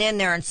they went in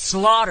there and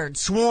slaughtered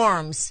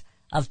swarms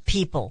of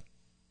people.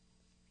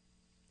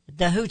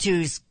 The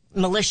Hutus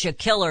militia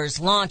killers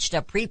launched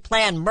a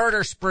pre-planned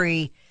murder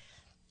spree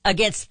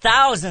against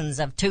thousands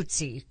of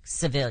Tutsi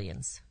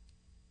civilians.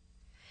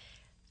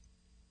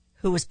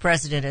 Who was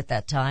president at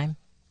that time?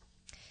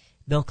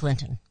 Bill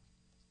Clinton.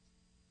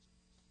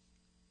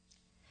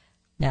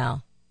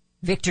 Now,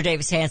 Victor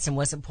Davis Hanson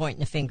wasn't pointing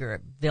the finger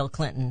at Bill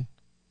Clinton.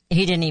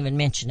 He didn't even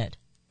mention it.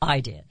 I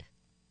did.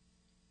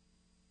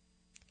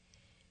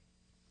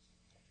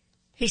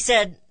 He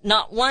said,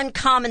 not one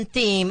common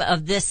theme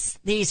of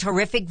these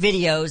horrific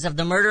videos of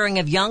the murdering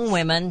of young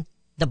women,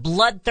 the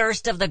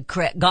bloodthirst of the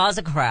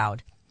Gaza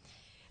crowd.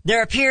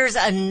 There appears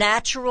a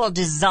natural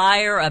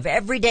desire of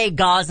everyday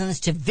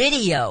Gazans to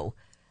video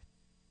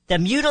the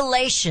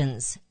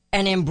mutilations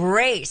and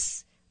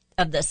embrace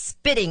of the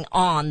spitting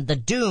on the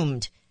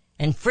doomed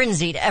and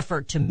frenzied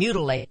effort to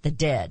mutilate the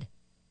dead.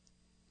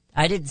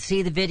 I didn't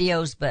see the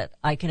videos, but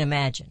I can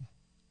imagine.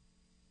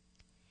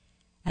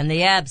 And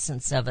the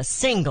absence of a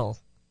single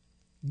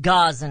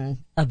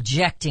Gazan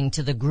objecting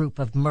to the group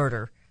of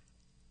murdered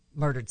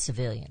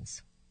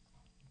civilians.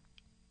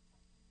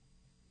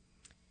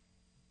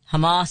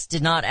 Hamas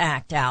did not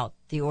act out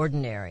the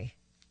ordinary,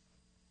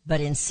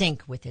 but in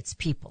sync with its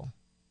people.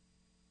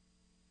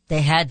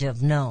 They had to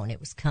have known it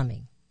was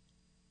coming,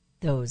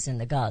 those in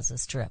the Gaza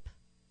Strip.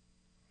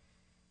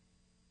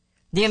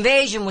 The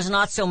invasion was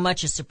not so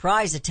much a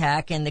surprise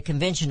attack in the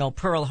conventional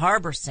Pearl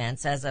Harbor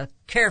sense as a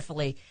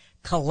carefully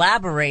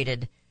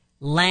collaborated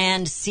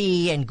land,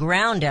 sea, and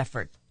ground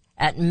effort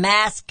at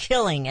mass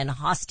killing and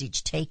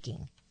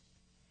hostage-taking.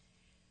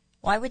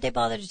 Why would they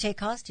bother to take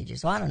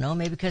hostages? Well, I don't know,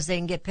 maybe because they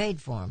can get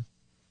paid for them.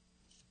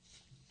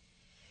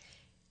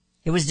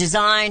 It was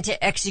designed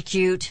to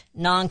execute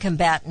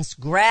non-combatants,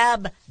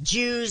 grab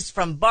Jews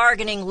from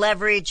bargaining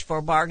leverage,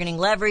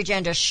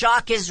 and to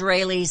shock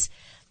Israelis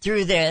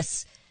through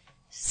this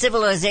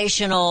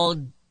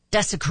civilizational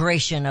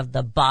desecration of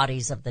the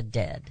bodies of the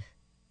dead.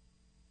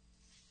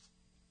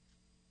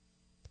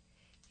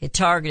 It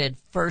targeted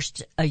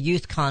first a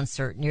youth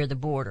concert near the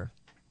border,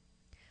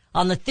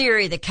 on the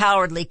theory that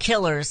cowardly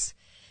killers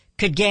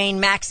could gain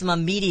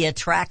maximum media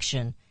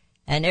traction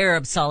and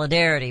Arab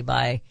solidarity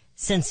by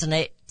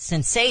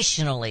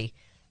sensationally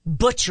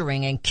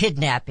butchering and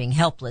kidnapping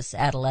helpless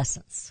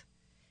adolescents.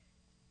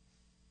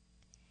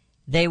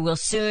 They will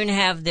soon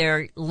have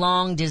their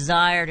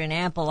long-desired and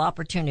ample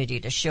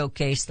opportunity to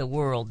showcase the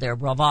world their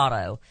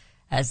bravado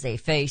as they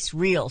face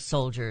real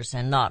soldiers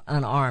and not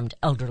unarmed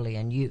elderly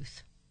and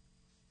youth,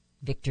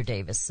 Victor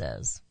Davis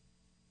says.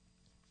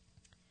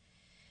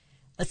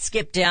 Let's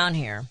skip down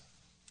here.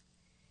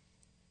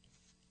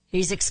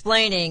 He's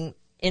explaining,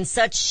 in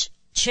such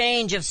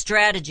change of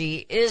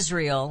strategy,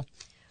 Israel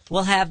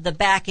will have the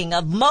backing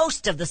of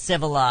most of the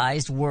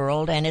civilized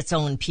world and its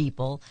own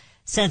people,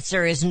 since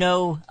there is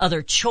no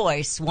other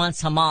choice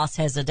once Hamas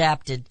has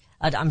adopted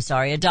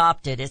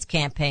its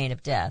campaign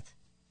of death.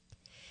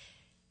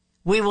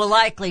 We will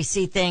likely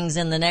see things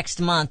in the next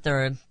month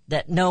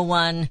that no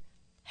one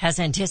has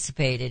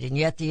anticipated, and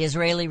yet the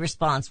Israeli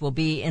response will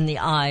be, in the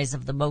eyes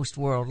of the most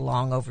world,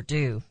 long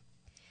overdue.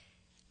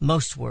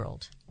 Most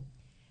world.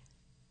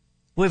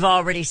 We've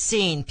already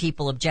seen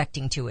people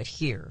objecting to it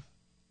here.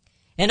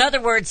 In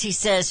other words, he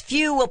says,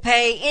 few will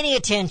pay any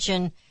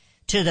attention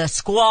to the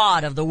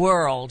squad of the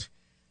world,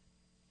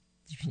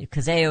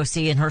 because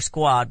AOC and her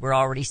squad were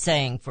already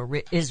saying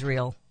for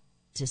Israel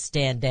to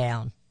stand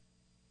down.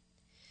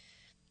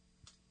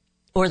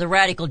 Or the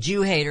radical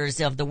Jew haters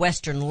of the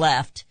Western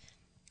left,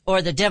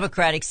 or the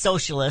Democratic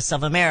Socialists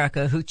of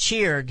America who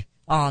cheered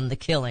on the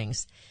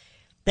killings.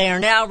 They are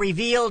now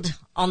revealed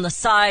on the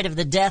side of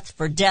the death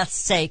for death's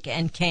sake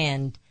and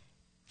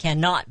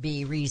cannot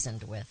be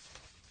reasoned with.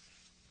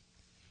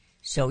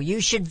 So you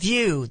should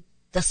view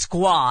the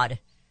squad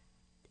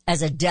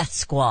as a death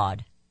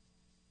squad.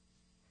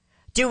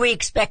 Do we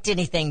expect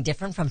anything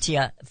different from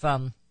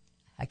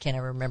I can't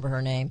ever remember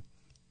her name,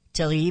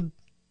 Tlaib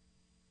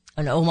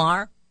and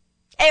Omar?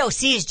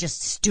 AOC is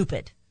just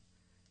stupid.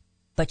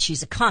 But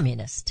she's a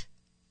communist,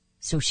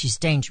 so she's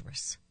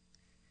dangerous.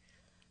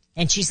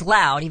 And she's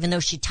loud, even though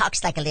she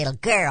talks like a little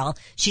girl,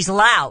 she's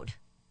loud.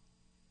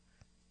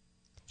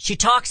 She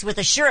talks with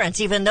assurance,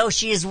 even though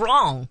she is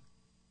wrong.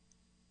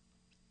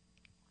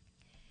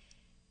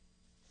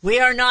 We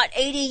are not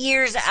 80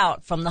 years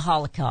out from the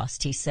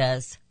Holocaust, he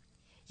says.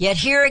 Yet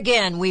here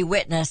again we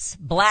witness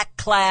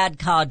black-clad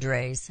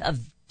cadres of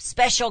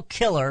special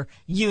killer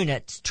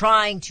units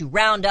trying to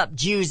round up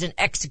Jews and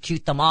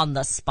execute them on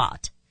the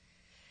spot.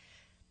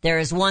 There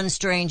is one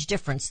strange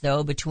difference,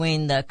 though,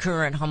 between the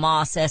current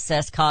Hamas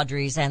SS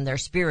cadres and their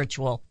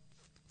spiritual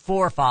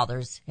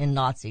forefathers in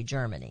Nazi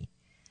Germany.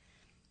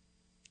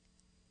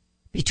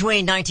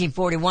 Between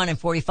 1941 and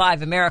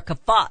 45, America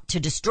fought to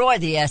destroy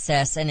the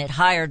SS, and it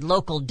hired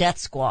local death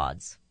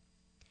squads.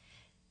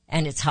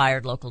 And it's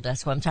hired local death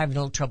squads. I'm having a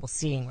little trouble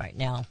seeing right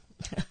now.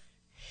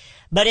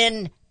 But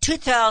in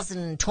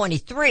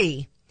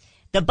 2023,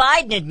 the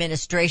Biden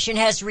administration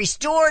has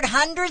restored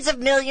hundreds of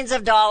millions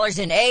of dollars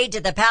in aid to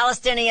the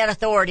Palestinian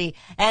Authority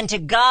and to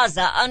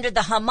Gaza under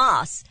the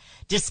Hamas,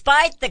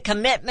 despite the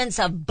commitments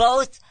of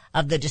both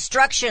of the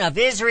destruction of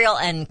Israel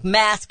and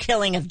mass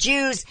killing of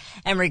Jews,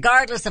 and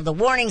regardless of the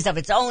warnings of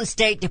its own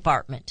State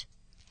Department.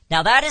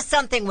 Now that is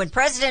something, when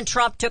President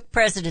Trump took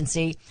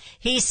presidency,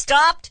 he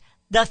stopped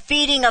the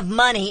feeding of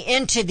money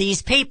into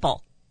these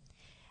people.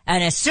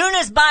 And as soon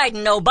as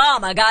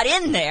Obama got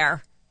in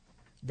there,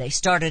 they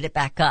started it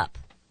back up.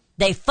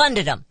 They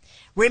funded them.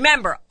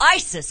 Remember,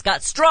 ISIS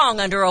got strong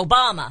under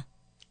Obama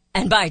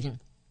and Biden.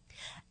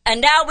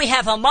 And now we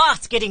have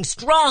Hamas getting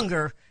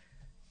stronger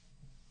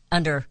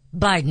under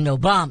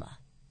Biden-Obama.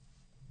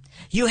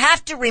 You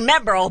have to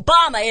remember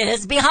Obama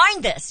is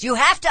behind this. You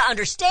have to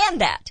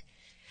understand that.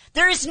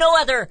 There is no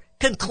other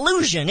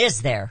conclusion,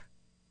 is there?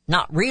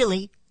 Not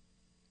really.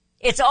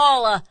 It's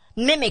all a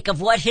mimic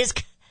of what his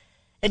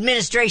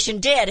administration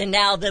did, and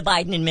now the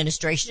Biden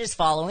administration is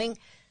following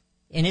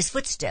in his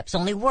footsteps,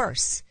 only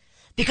worse.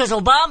 Because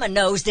Obama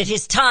knows that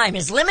his time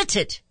is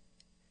limited.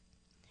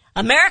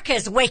 America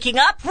is waking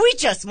up. We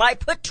just might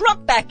put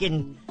Trump back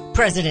in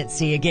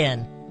presidency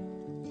again.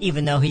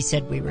 Even though he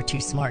said we were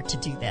too smart to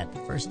do that the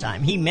first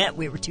time. He meant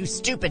we were too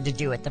stupid to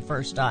do it the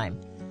first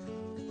time.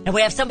 And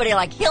we have somebody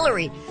like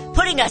Hillary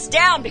putting us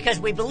down because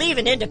we believe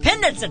in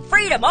independence and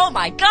freedom. Oh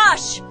my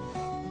gosh!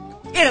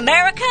 In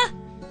America?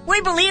 We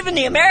believe in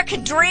the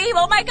American dream?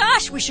 Oh my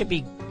gosh, we should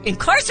be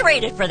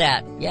incarcerated for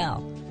that. Yeah,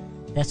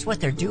 that's what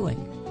they're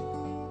doing.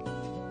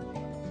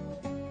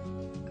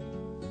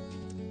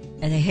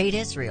 And they hate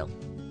Israel.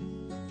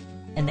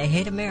 And they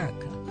hate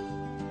America.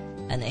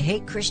 And they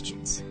hate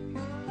Christians.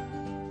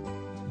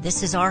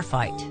 This is our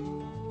fight.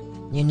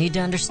 You need to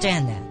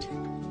understand that.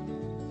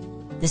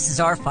 This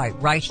is our fight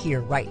right here,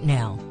 right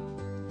now.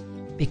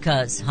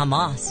 Because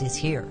Hamas is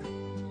here.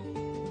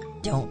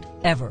 Don't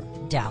ever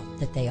doubt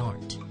that they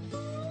aren't.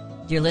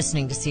 You're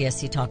listening to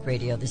CSC Talk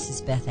Radio. This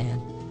is Beth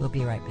Ann. We'll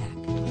be right back.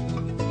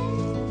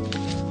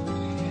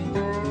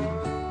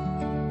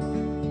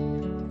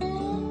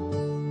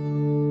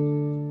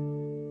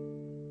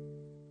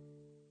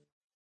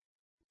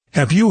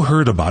 Have you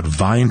heard about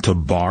Vine to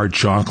Bar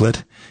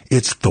chocolate?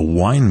 It's the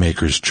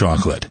winemaker's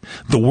chocolate,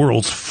 the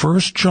world's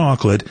first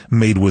chocolate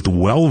made with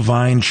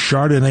well-vined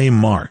Chardonnay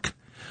marc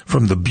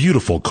from the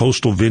beautiful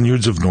coastal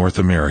vineyards of North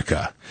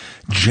America.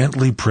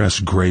 Gently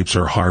pressed grapes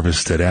are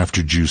harvested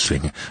after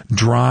juicing,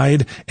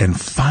 dried and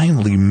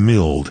finely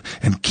milled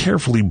and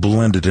carefully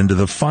blended into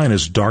the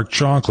finest dark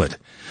chocolate.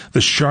 The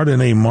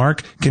Chardonnay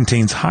marc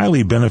contains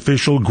highly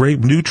beneficial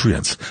grape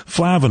nutrients,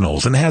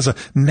 flavonols, and has a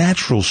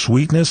natural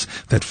sweetness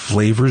that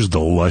flavors the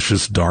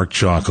luscious dark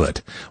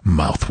chocolate.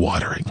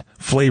 Mouth-watering,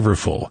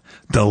 flavorful,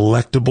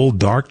 delectable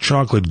dark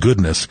chocolate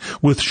goodness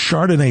with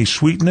Chardonnay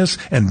sweetness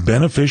and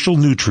beneficial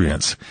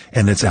nutrients.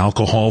 And it's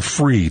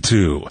alcohol-free,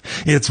 too.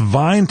 It's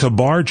Vine to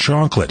Bar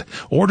chocolate.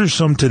 Order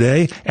some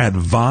today at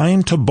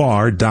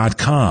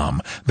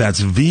vinetobar.com.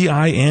 That's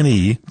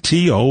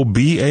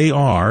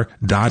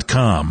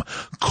vinetobar.com.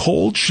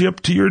 Cold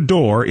shipped to your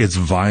door, it's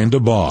Vine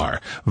to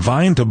Bar.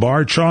 Vine to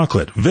Bar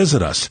chocolate.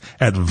 Visit us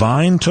at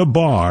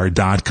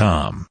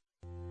vinetobar.com.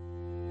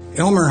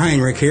 Elmer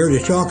Heinrich here to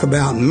talk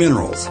about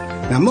minerals.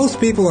 Now, most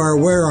people are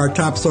aware our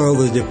topsoil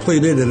is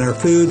depleted and our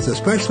foods,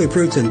 especially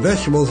fruits and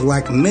vegetables,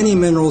 lack many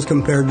minerals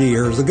compared to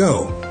years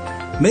ago.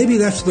 Maybe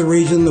that's the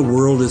reason the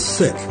world is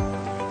sick.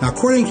 Now,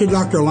 according to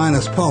Dr.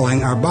 Linus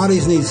Pauling, our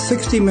bodies need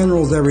 60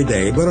 minerals every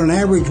day, but on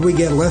average we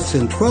get less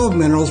than 12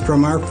 minerals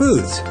from our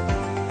foods.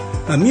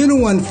 Immuno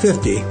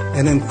 150,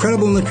 an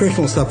incredible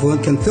nutritional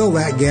supplement, can fill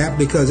that gap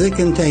because it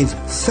contains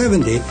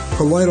 70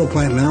 colloidal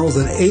plant minerals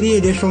and 80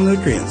 additional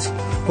nutrients,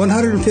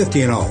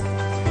 150 in all.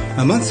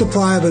 A month's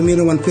supply of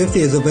Immuno 150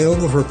 is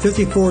available for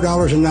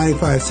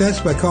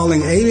 $54.95 by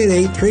calling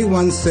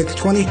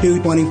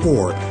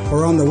 888-316-2224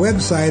 or on the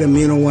website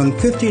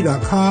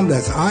immuno150.com.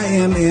 That's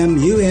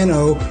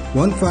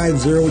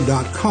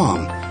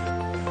IMMUNO150.com.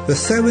 The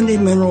 70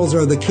 minerals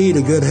are the key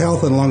to good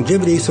health and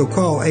longevity, so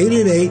call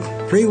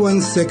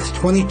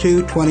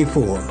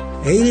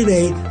 888-316-2224.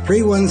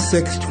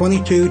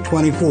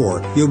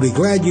 888-316-2224. You'll be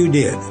glad you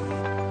did.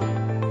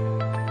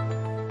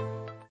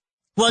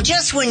 Well,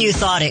 just when you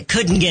thought it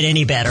couldn't get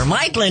any better,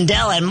 Mike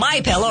Lindell and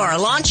MyPillow are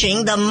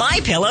launching the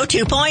MyPillow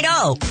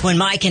 2.0. When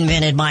Mike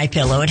invented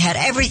MyPillow, it had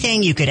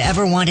everything you could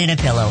ever want in a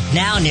pillow.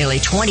 Now, nearly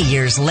 20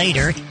 years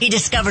later, he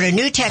discovered a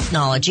new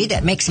technology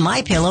that makes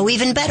MyPillow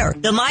even better.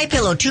 The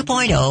MyPillow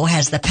 2.0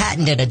 has the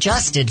patented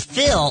adjusted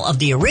fill of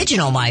the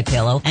original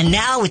MyPillow, and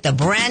now with the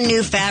brand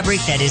new fabric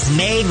that is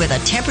made with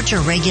a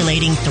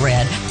temperature-regulating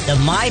thread, the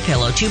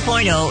MyPillow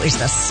 2.0 is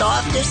the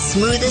softest,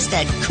 smoothest,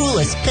 and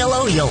coolest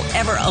pillow you'll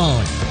ever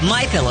own.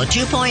 MyPillow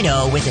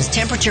 2.0 with its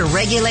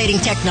temperature-regulating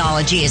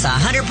technology is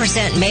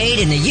 100% made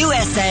in the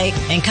USA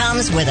and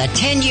comes with a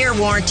 10-year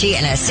warranty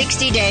and a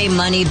 60-day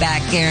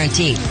money-back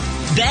guarantee.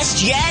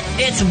 Best yet,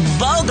 it's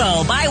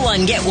BOGO. Buy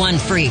one, get one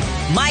free.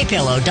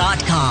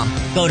 MyPillow.com.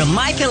 Go to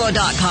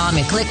MyPillow.com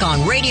and click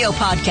on Radio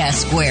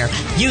Podcast Square.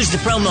 Use the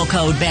promo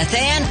code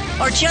BethAnn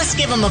or just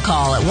give them a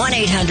call at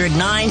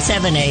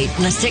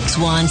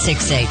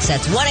 1-800-978-6168.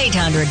 That's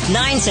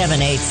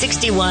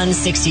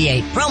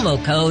 1-800-978-6168.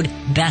 Promo code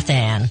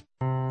BethAnn.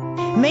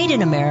 Made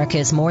in America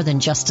is more than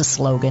just a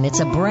slogan. It's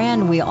a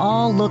brand we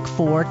all look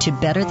for to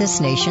better this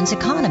nation's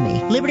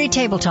economy. Liberty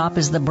Tabletop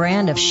is the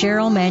brand of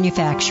Sherrill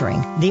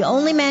Manufacturing, the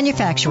only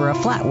manufacturer of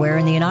flatware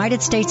in the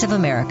United States of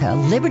America.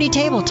 Liberty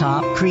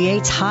Tabletop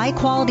creates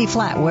high-quality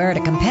flatware at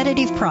a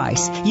competitive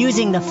price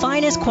using the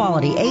finest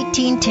quality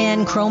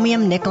 1810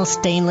 chromium nickel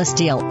stainless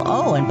steel.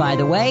 Oh, and by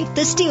the way,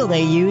 the steel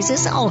they use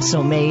is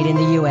also made in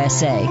the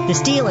USA. The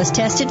steel is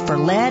tested for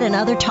lead and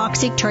other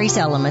toxic trace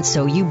elements,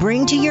 so you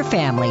bring to your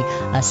family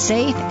a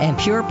safe and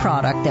pure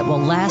product that will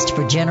last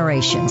for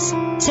generations.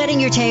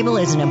 Setting your table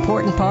is an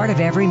important part of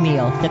every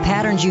meal. The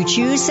patterns you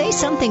choose say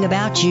something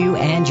about you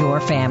and your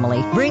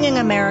family. Bringing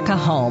America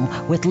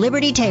home with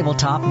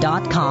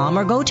LibertyTabletop.com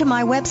or go to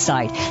my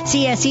website,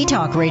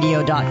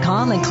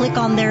 CSCTalkRadio.com, and click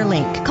on their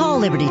link. Call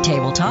Liberty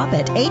Tabletop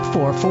at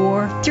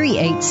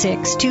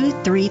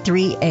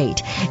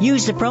 844-386-2338.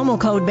 Use the promo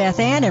code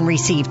BethAnn and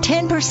receive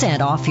 10%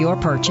 off your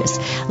purchase.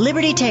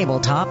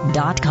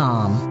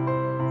 LibertyTabletop.com.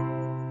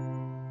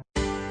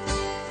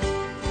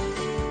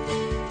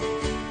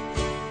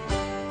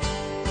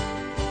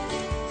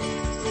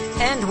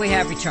 And we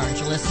have returned.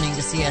 You're listening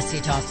to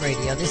CSC Talk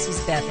Radio. This is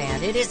Beth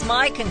Ann. It is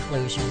my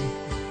conclusion.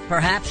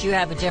 Perhaps you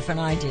have a different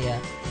idea.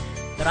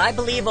 But I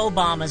believe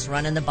Obama's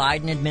running the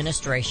Biden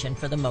administration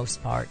for the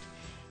most part.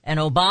 And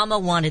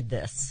Obama wanted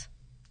this.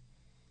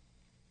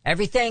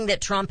 Everything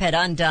that Trump had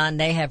undone,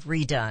 they have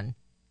redone,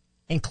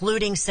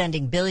 including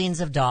sending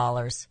billions of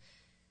dollars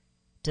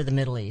to the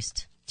Middle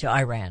East, to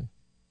Iran.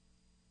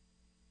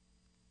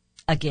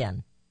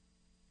 Again.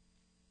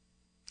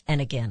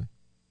 And again.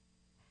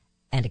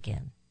 And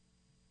again.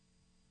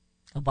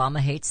 Obama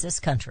hates this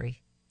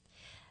country.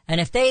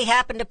 And if they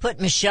happen to put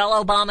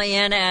Michelle Obama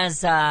in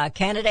as a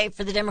candidate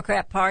for the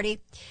Democrat Party,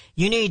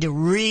 you need to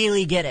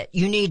really get it.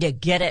 You need to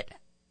get it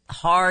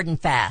hard and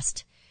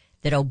fast.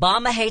 That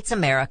Obama hates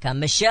America.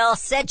 Michelle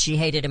said she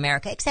hated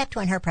America, except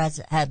when her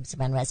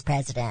husband was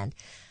president.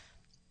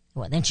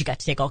 Well, then she got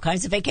to take all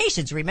kinds of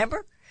vacations,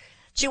 remember?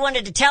 She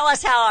wanted to tell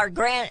us how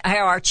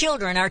our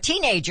children, our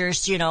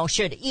teenagers,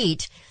 should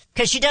eat,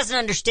 because she doesn't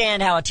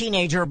understand how a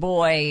teenage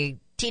boy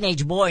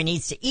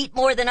needs to eat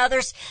more than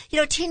others.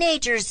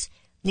 Teenagers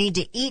need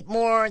to eat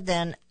more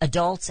than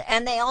adults,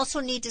 and they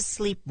also need to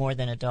sleep more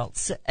than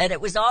adults. And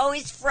it was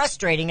always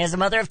frustrating as a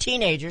mother of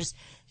teenagers.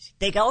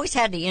 They always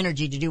had the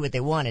energy to do what they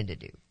wanted to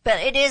do.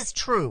 But it is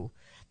true.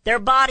 Their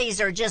bodies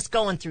are just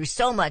going through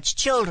so much.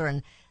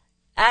 Children,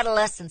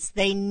 adolescents,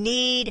 they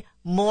need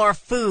more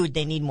food.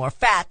 They need more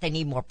fat. They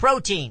need more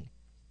protein.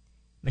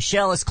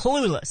 Michelle is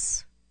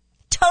clueless.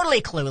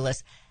 Totally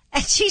clueless.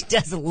 And she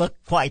doesn't look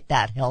quite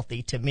that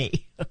healthy to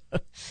me.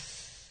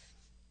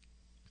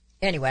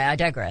 Anyway, I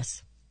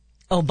digress.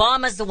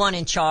 Obama's the one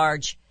in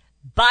charge.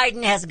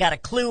 Biden hasn't got a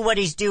clue what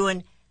he's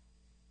doing.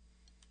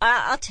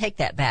 I'll take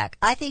that back.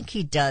 I think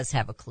he does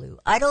have a clue.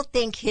 I don't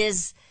think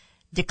his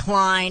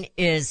decline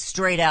is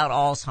straight out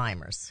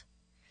Alzheimer's.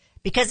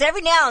 Because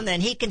every now and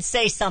then he can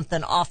say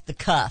something off the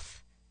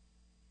cuff.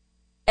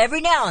 Every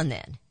now and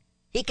then.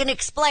 He can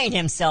explain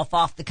himself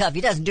off the cuff.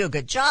 He doesn't do a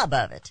good job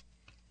of it.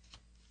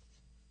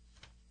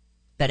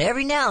 But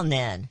every now and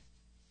then,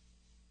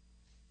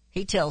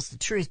 he tells the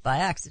truth by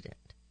accident.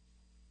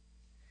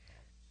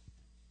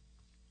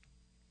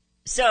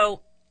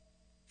 So,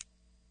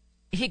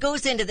 he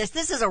goes into this.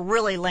 This is a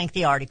really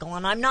lengthy article,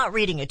 and I'm not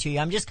reading it to you.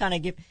 I'm just kind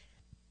of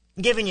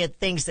giving you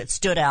things that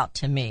stood out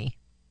to me.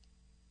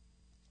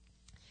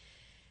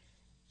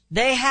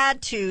 They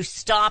had to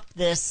stop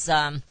this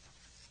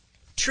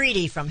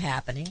treaty from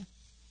happening.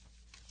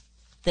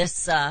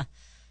 This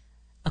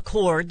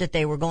accord that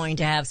they were going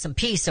to have some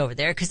peace over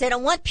there because they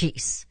don't want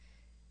peace.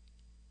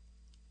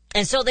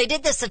 And so they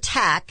did this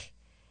attack,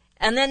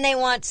 and then they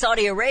want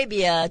Saudi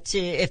Arabia to,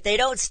 if they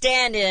don't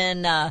stand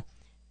in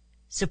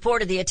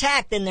support of the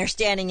attack, then they're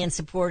standing in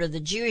support of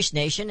the Jewish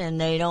nation, and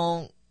they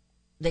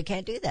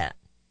can't do that.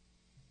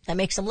 That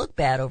makes them look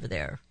bad over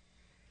there.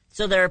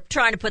 So they're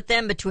trying to put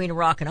them between a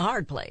rock and a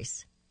hard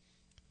place.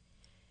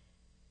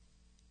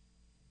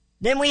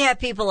 Then we have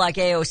people like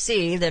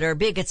AOC that are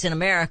bigots in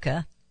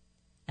America,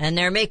 And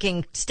they're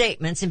making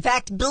statements. In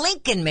fact,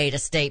 Blinken made a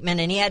statement,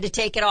 and he had to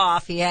take it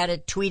off. He had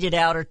it tweeted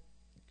out or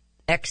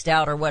X'd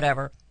out or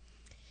whatever,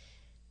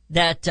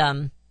 that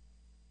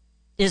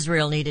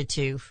Israel needed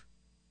to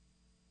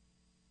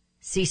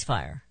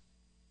ceasefire.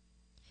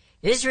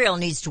 Israel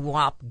needs to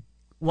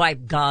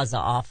wipe Gaza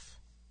off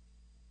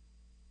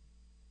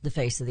the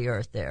face of the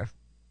earth there,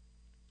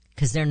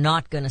 because they're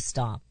not going to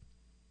stop.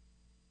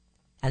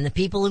 And the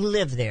people who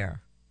live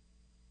there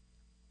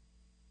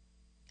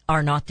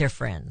are not their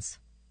friends.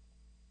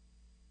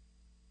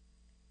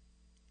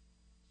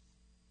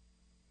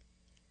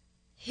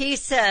 He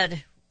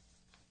said,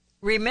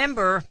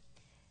 remember,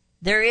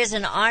 there is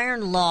an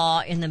iron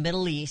law in the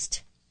Middle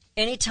East.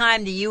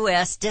 Anytime the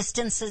U.S.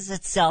 distances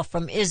itself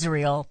from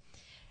Israel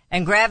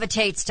and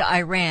gravitates to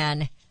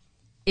Iran,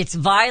 its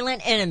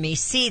violent enemies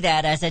see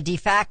that as a de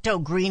facto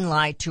green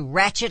light to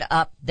ratchet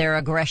up their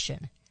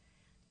aggression.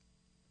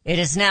 It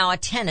is now a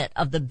tenet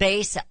of the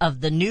base of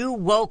the new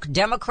woke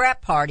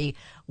Democrat Party,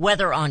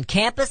 whether on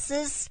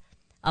campuses,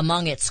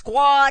 among its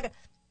squad,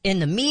 in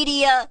the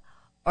media,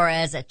 or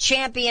as a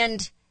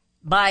championed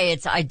by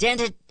its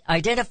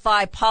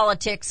Identify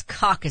Politics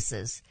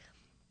caucuses,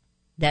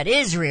 that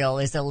Israel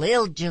is an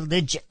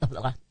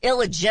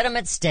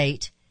illegitimate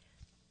state,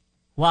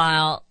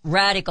 while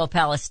radical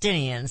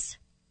Palestinians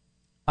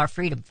are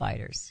freedom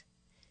fighters.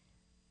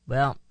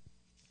 Well,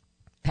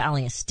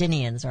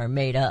 Palestinians are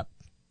made up.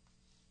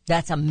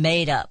 That's a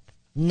made-up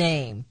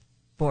name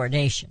for a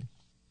nation.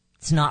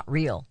 It's not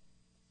real.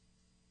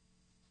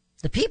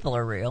 The people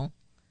are real.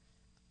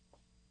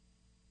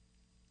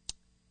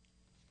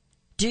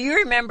 Do you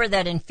remember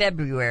that in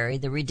February,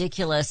 the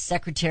ridiculous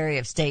Secretary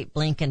of State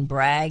Blinken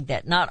bragged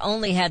that not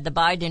only had the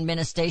Biden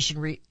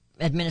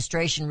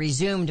administration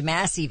resumed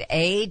massive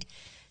aid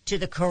to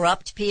the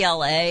corrupt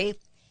PLA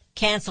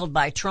canceled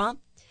by Trump,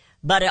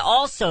 but it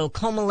also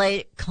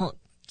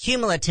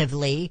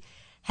cumulatively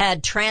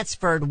had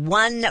transferred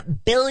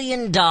 $1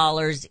 billion,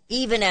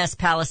 even as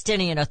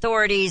Palestinian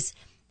authorities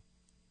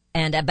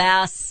and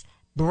Abbas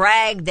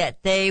bragged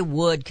that they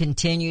would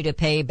continue to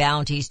pay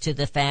bounties to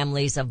the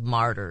families of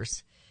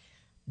martyrs,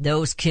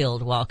 those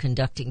killed while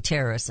conducting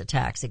terrorist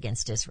attacks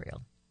against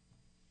Israel.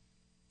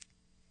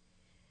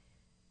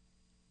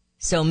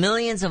 So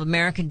millions of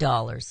American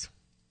dollars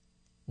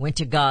went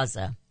to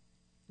Gaza,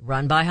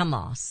 run by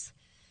Hamas,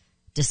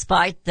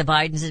 despite the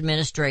Biden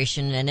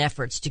administration and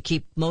efforts to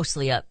keep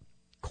mostly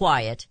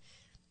quiet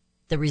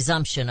the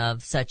resumption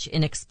of such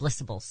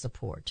inexplicable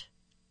support.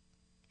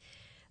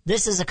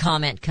 This is a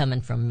comment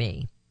coming from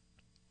me.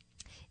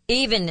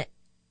 Even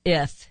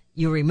if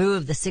you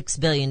remove the $6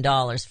 billion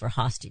for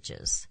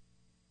hostages,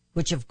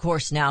 which of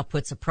course now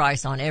puts a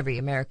price on every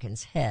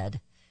American's head,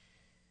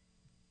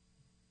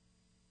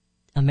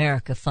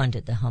 America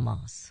funded the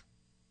Hamas.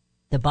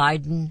 The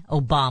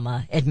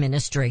Biden-Obama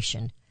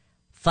administration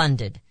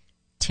funded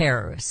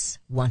terrorists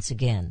once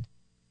again.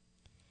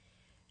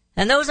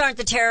 And those aren't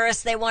the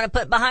terrorists they want to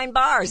put behind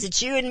bars.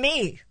 It's you and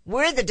me.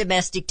 We're the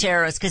domestic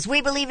terrorists because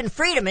we believe in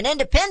freedom and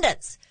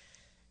independence.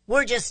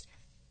 We're just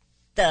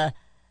the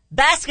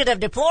basket of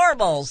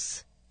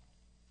deplorables.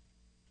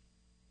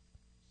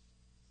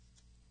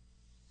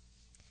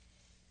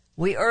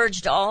 We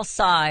urged all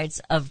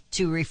sides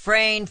to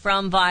refrain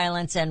from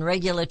violence and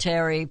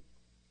retaliatory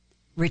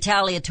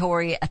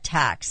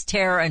attacks.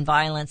 Terror and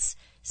violence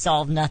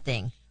solve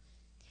nothing.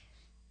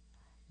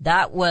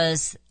 That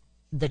was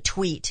the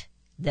tweet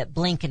that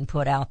Blinken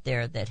put out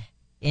there that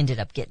ended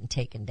up getting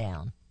taken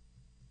down.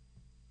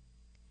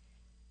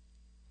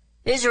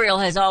 Israel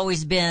has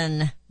always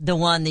been the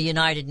one the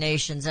United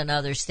Nations and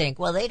others think,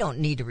 well, they don't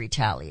need to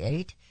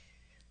retaliate.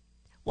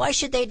 Why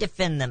should they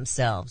defend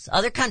themselves?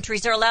 Other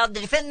countries are allowed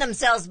to defend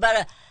themselves,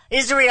 but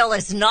Israel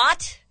is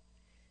not.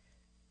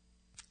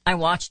 I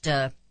watched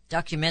a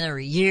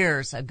documentary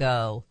years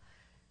ago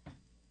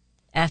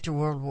after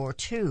World War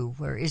II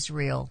where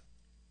Israel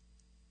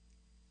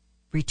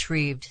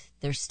retrieved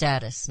their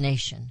status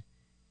nation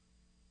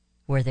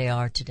where they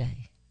are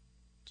today.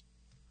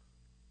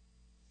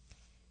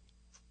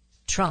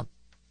 Trump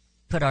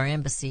put our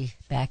embassy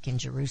back in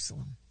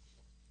Jerusalem.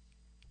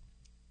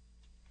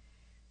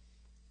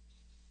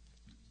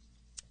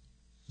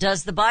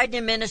 Does the Biden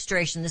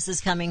administration, this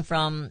is coming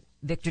from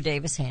Victor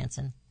Davis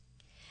Hanson,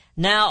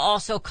 now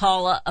also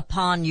call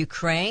upon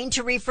Ukraine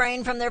to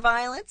refrain from their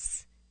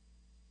violence?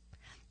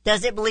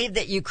 Does it believe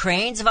that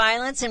Ukraine's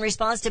violence in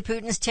response to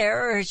Putin's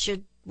terror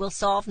will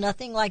solve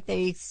nothing like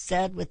they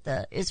said with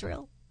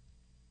Israel?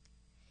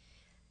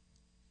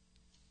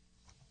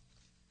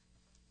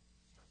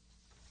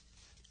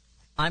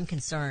 I'm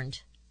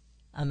concerned,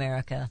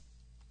 America.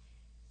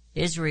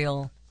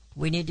 Israel,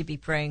 we need to be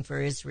praying for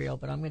Israel,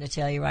 but I'm going to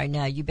tell you right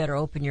now, you better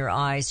open your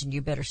eyes and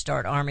you better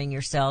start arming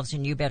yourselves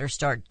and you better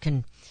start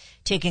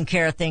taking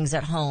care of things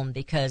at home,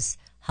 because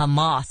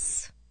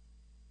Hamas,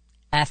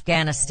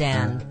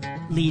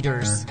 Afghanistan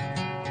leaders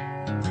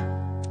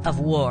of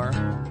war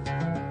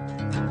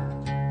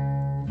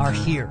are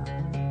here.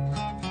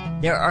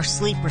 There are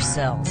sleeper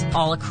cells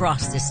all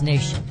across this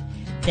nation.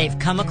 They've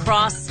come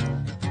across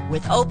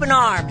with open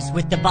arms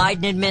with the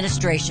Biden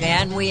administration.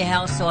 And we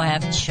also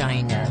have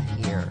China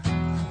here.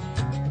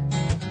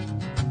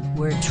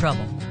 We're in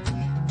trouble.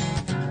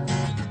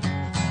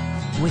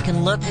 We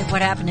can look at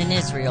what happened in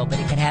Israel, but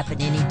it could happen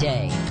any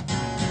day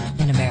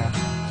in America.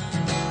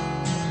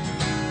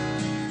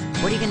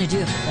 What are you going to do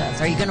if it does?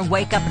 Are you going to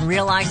wake up and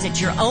realize that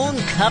your own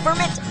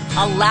government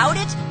allowed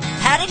it,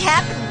 had it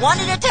happen,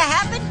 wanted it to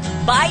happen?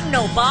 Biden,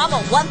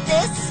 Obama want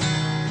this?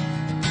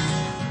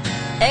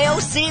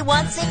 AOC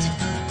wants it?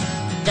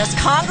 Does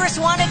Congress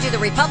want it? Do the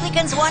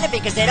Republicans want it?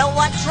 Because they don't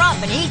want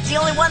Trump, and he's the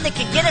only one that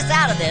can get us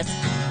out of this.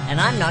 And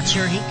I'm not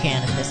sure he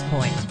can at this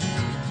point.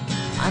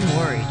 I'm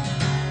worried.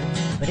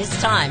 But it's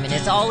time, and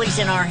it's always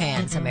in our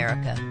hands,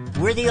 America.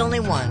 We're the only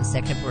ones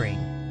that can bring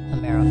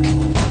America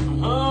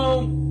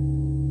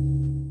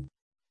home.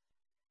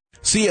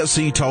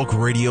 CSC Talk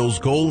Radio's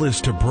goal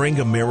is to bring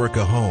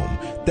America home.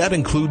 That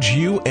includes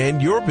you and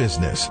your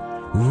business.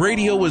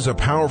 Radio is a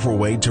powerful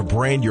way to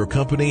brand your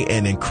company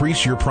and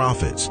increase your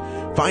profits.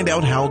 Find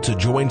out how to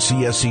join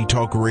CSC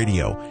Talk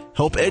Radio,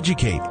 help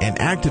educate and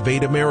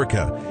activate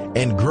America,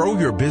 and grow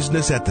your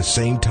business at the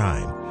same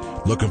time.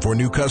 Looking for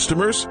new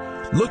customers?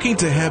 Looking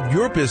to have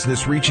your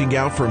business reaching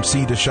out from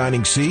sea to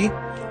shining sea?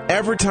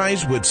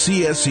 Advertise with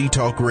CSC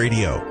Talk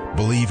Radio.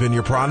 Believe in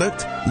your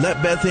product?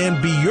 Let Beth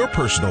Ann be your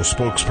personal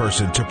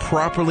spokesperson to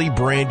properly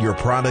brand your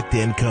product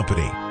and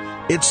company.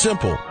 It's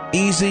simple,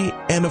 easy,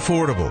 and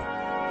affordable.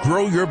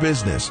 Grow your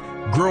business,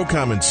 grow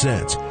common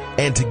sense,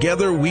 and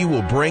together we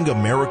will bring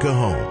America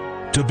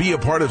home. To be a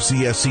part of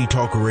CSC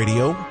Talk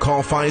Radio,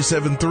 call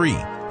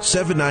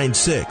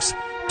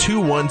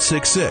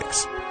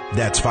 573-796-2166.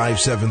 That's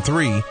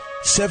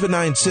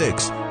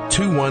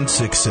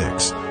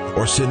 573-796-2166.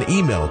 Or send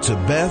email to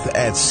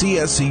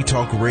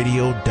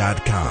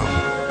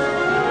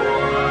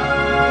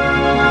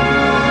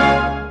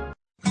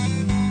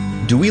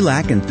beth@csctalkradio.com. Do we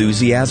lack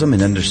enthusiasm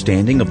and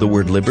understanding of the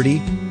word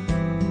liberty?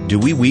 Do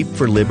we weep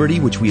for liberty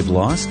which we have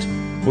lost?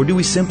 Or do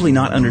we simply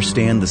not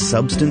understand the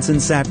substance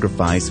and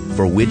sacrifice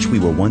for which we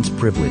were once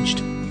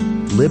privileged?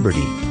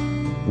 Liberty.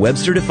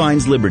 Webster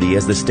defines liberty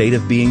as the state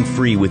of being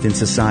free within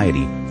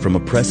society from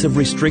oppressive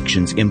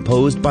restrictions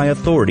imposed by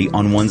authority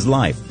on one's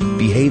life,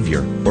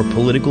 behavior, or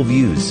political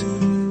views.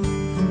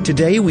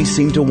 Today we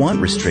seem to want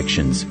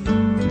restrictions.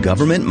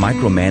 Government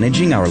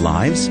micromanaging our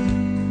lives?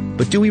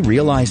 But do we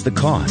realize the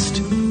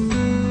cost?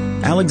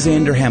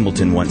 Alexander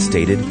Hamilton once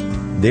stated,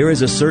 "There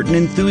is a certain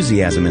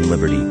enthusiasm in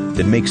liberty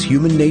that makes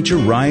human nature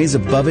rise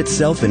above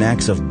itself in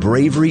acts of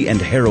bravery and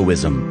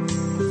heroism."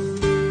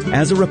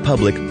 As a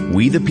republic,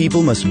 we the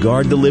people must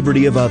guard the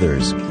liberty of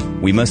others.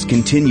 We must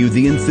continue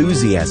the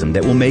enthusiasm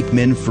that will make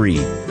men free.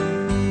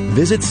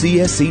 Visit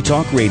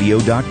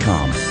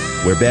csctalkradio.com,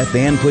 where Beth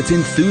Ann puts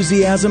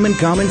enthusiasm and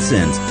common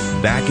sense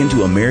back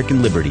into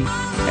American liberty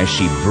as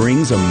she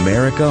brings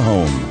America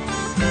home.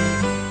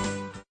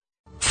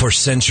 For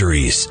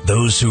centuries,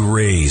 those who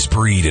raise,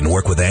 breed, and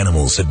work with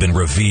animals have been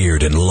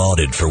revered and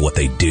lauded for what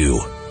they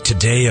do.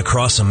 Today,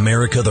 across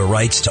America, the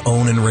rights to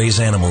own and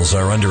raise animals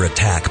are under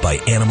attack by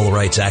animal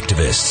rights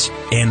activists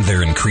and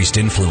their increased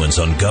influence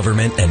on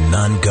government and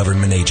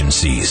non-government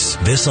agencies.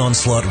 This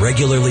onslaught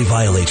regularly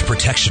violates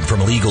protection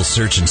from illegal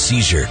search and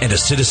seizure and a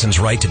citizen's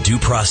right to due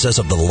process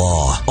of the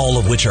law, all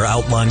of which are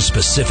outlined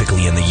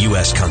specifically in the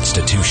U.S.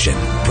 Constitution.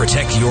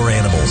 Protect your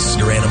animals,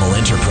 your animal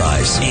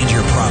enterprise, and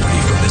your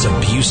property from this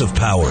abuse of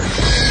power.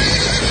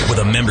 With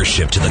a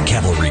membership to the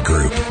Cavalry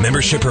Group,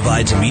 membership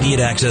provides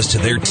immediate access to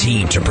their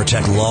team to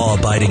protect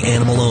law-abiding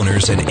animal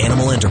owners and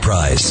animal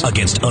enterprise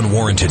against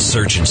unwarranted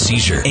search and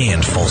seizure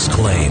and false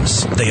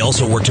claims. They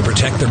also work to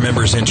protect their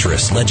members'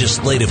 interests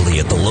legislatively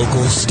at the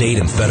local, state,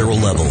 and federal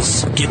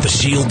levels. Get the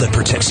shield that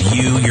protects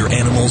you, your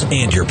animals,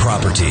 and your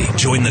property.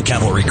 Join the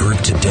Cavalry Group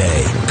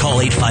today.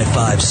 Call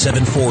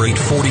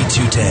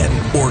 855-748-4210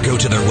 or go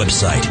to their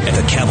website at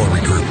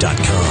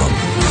thecavalrygroup.com.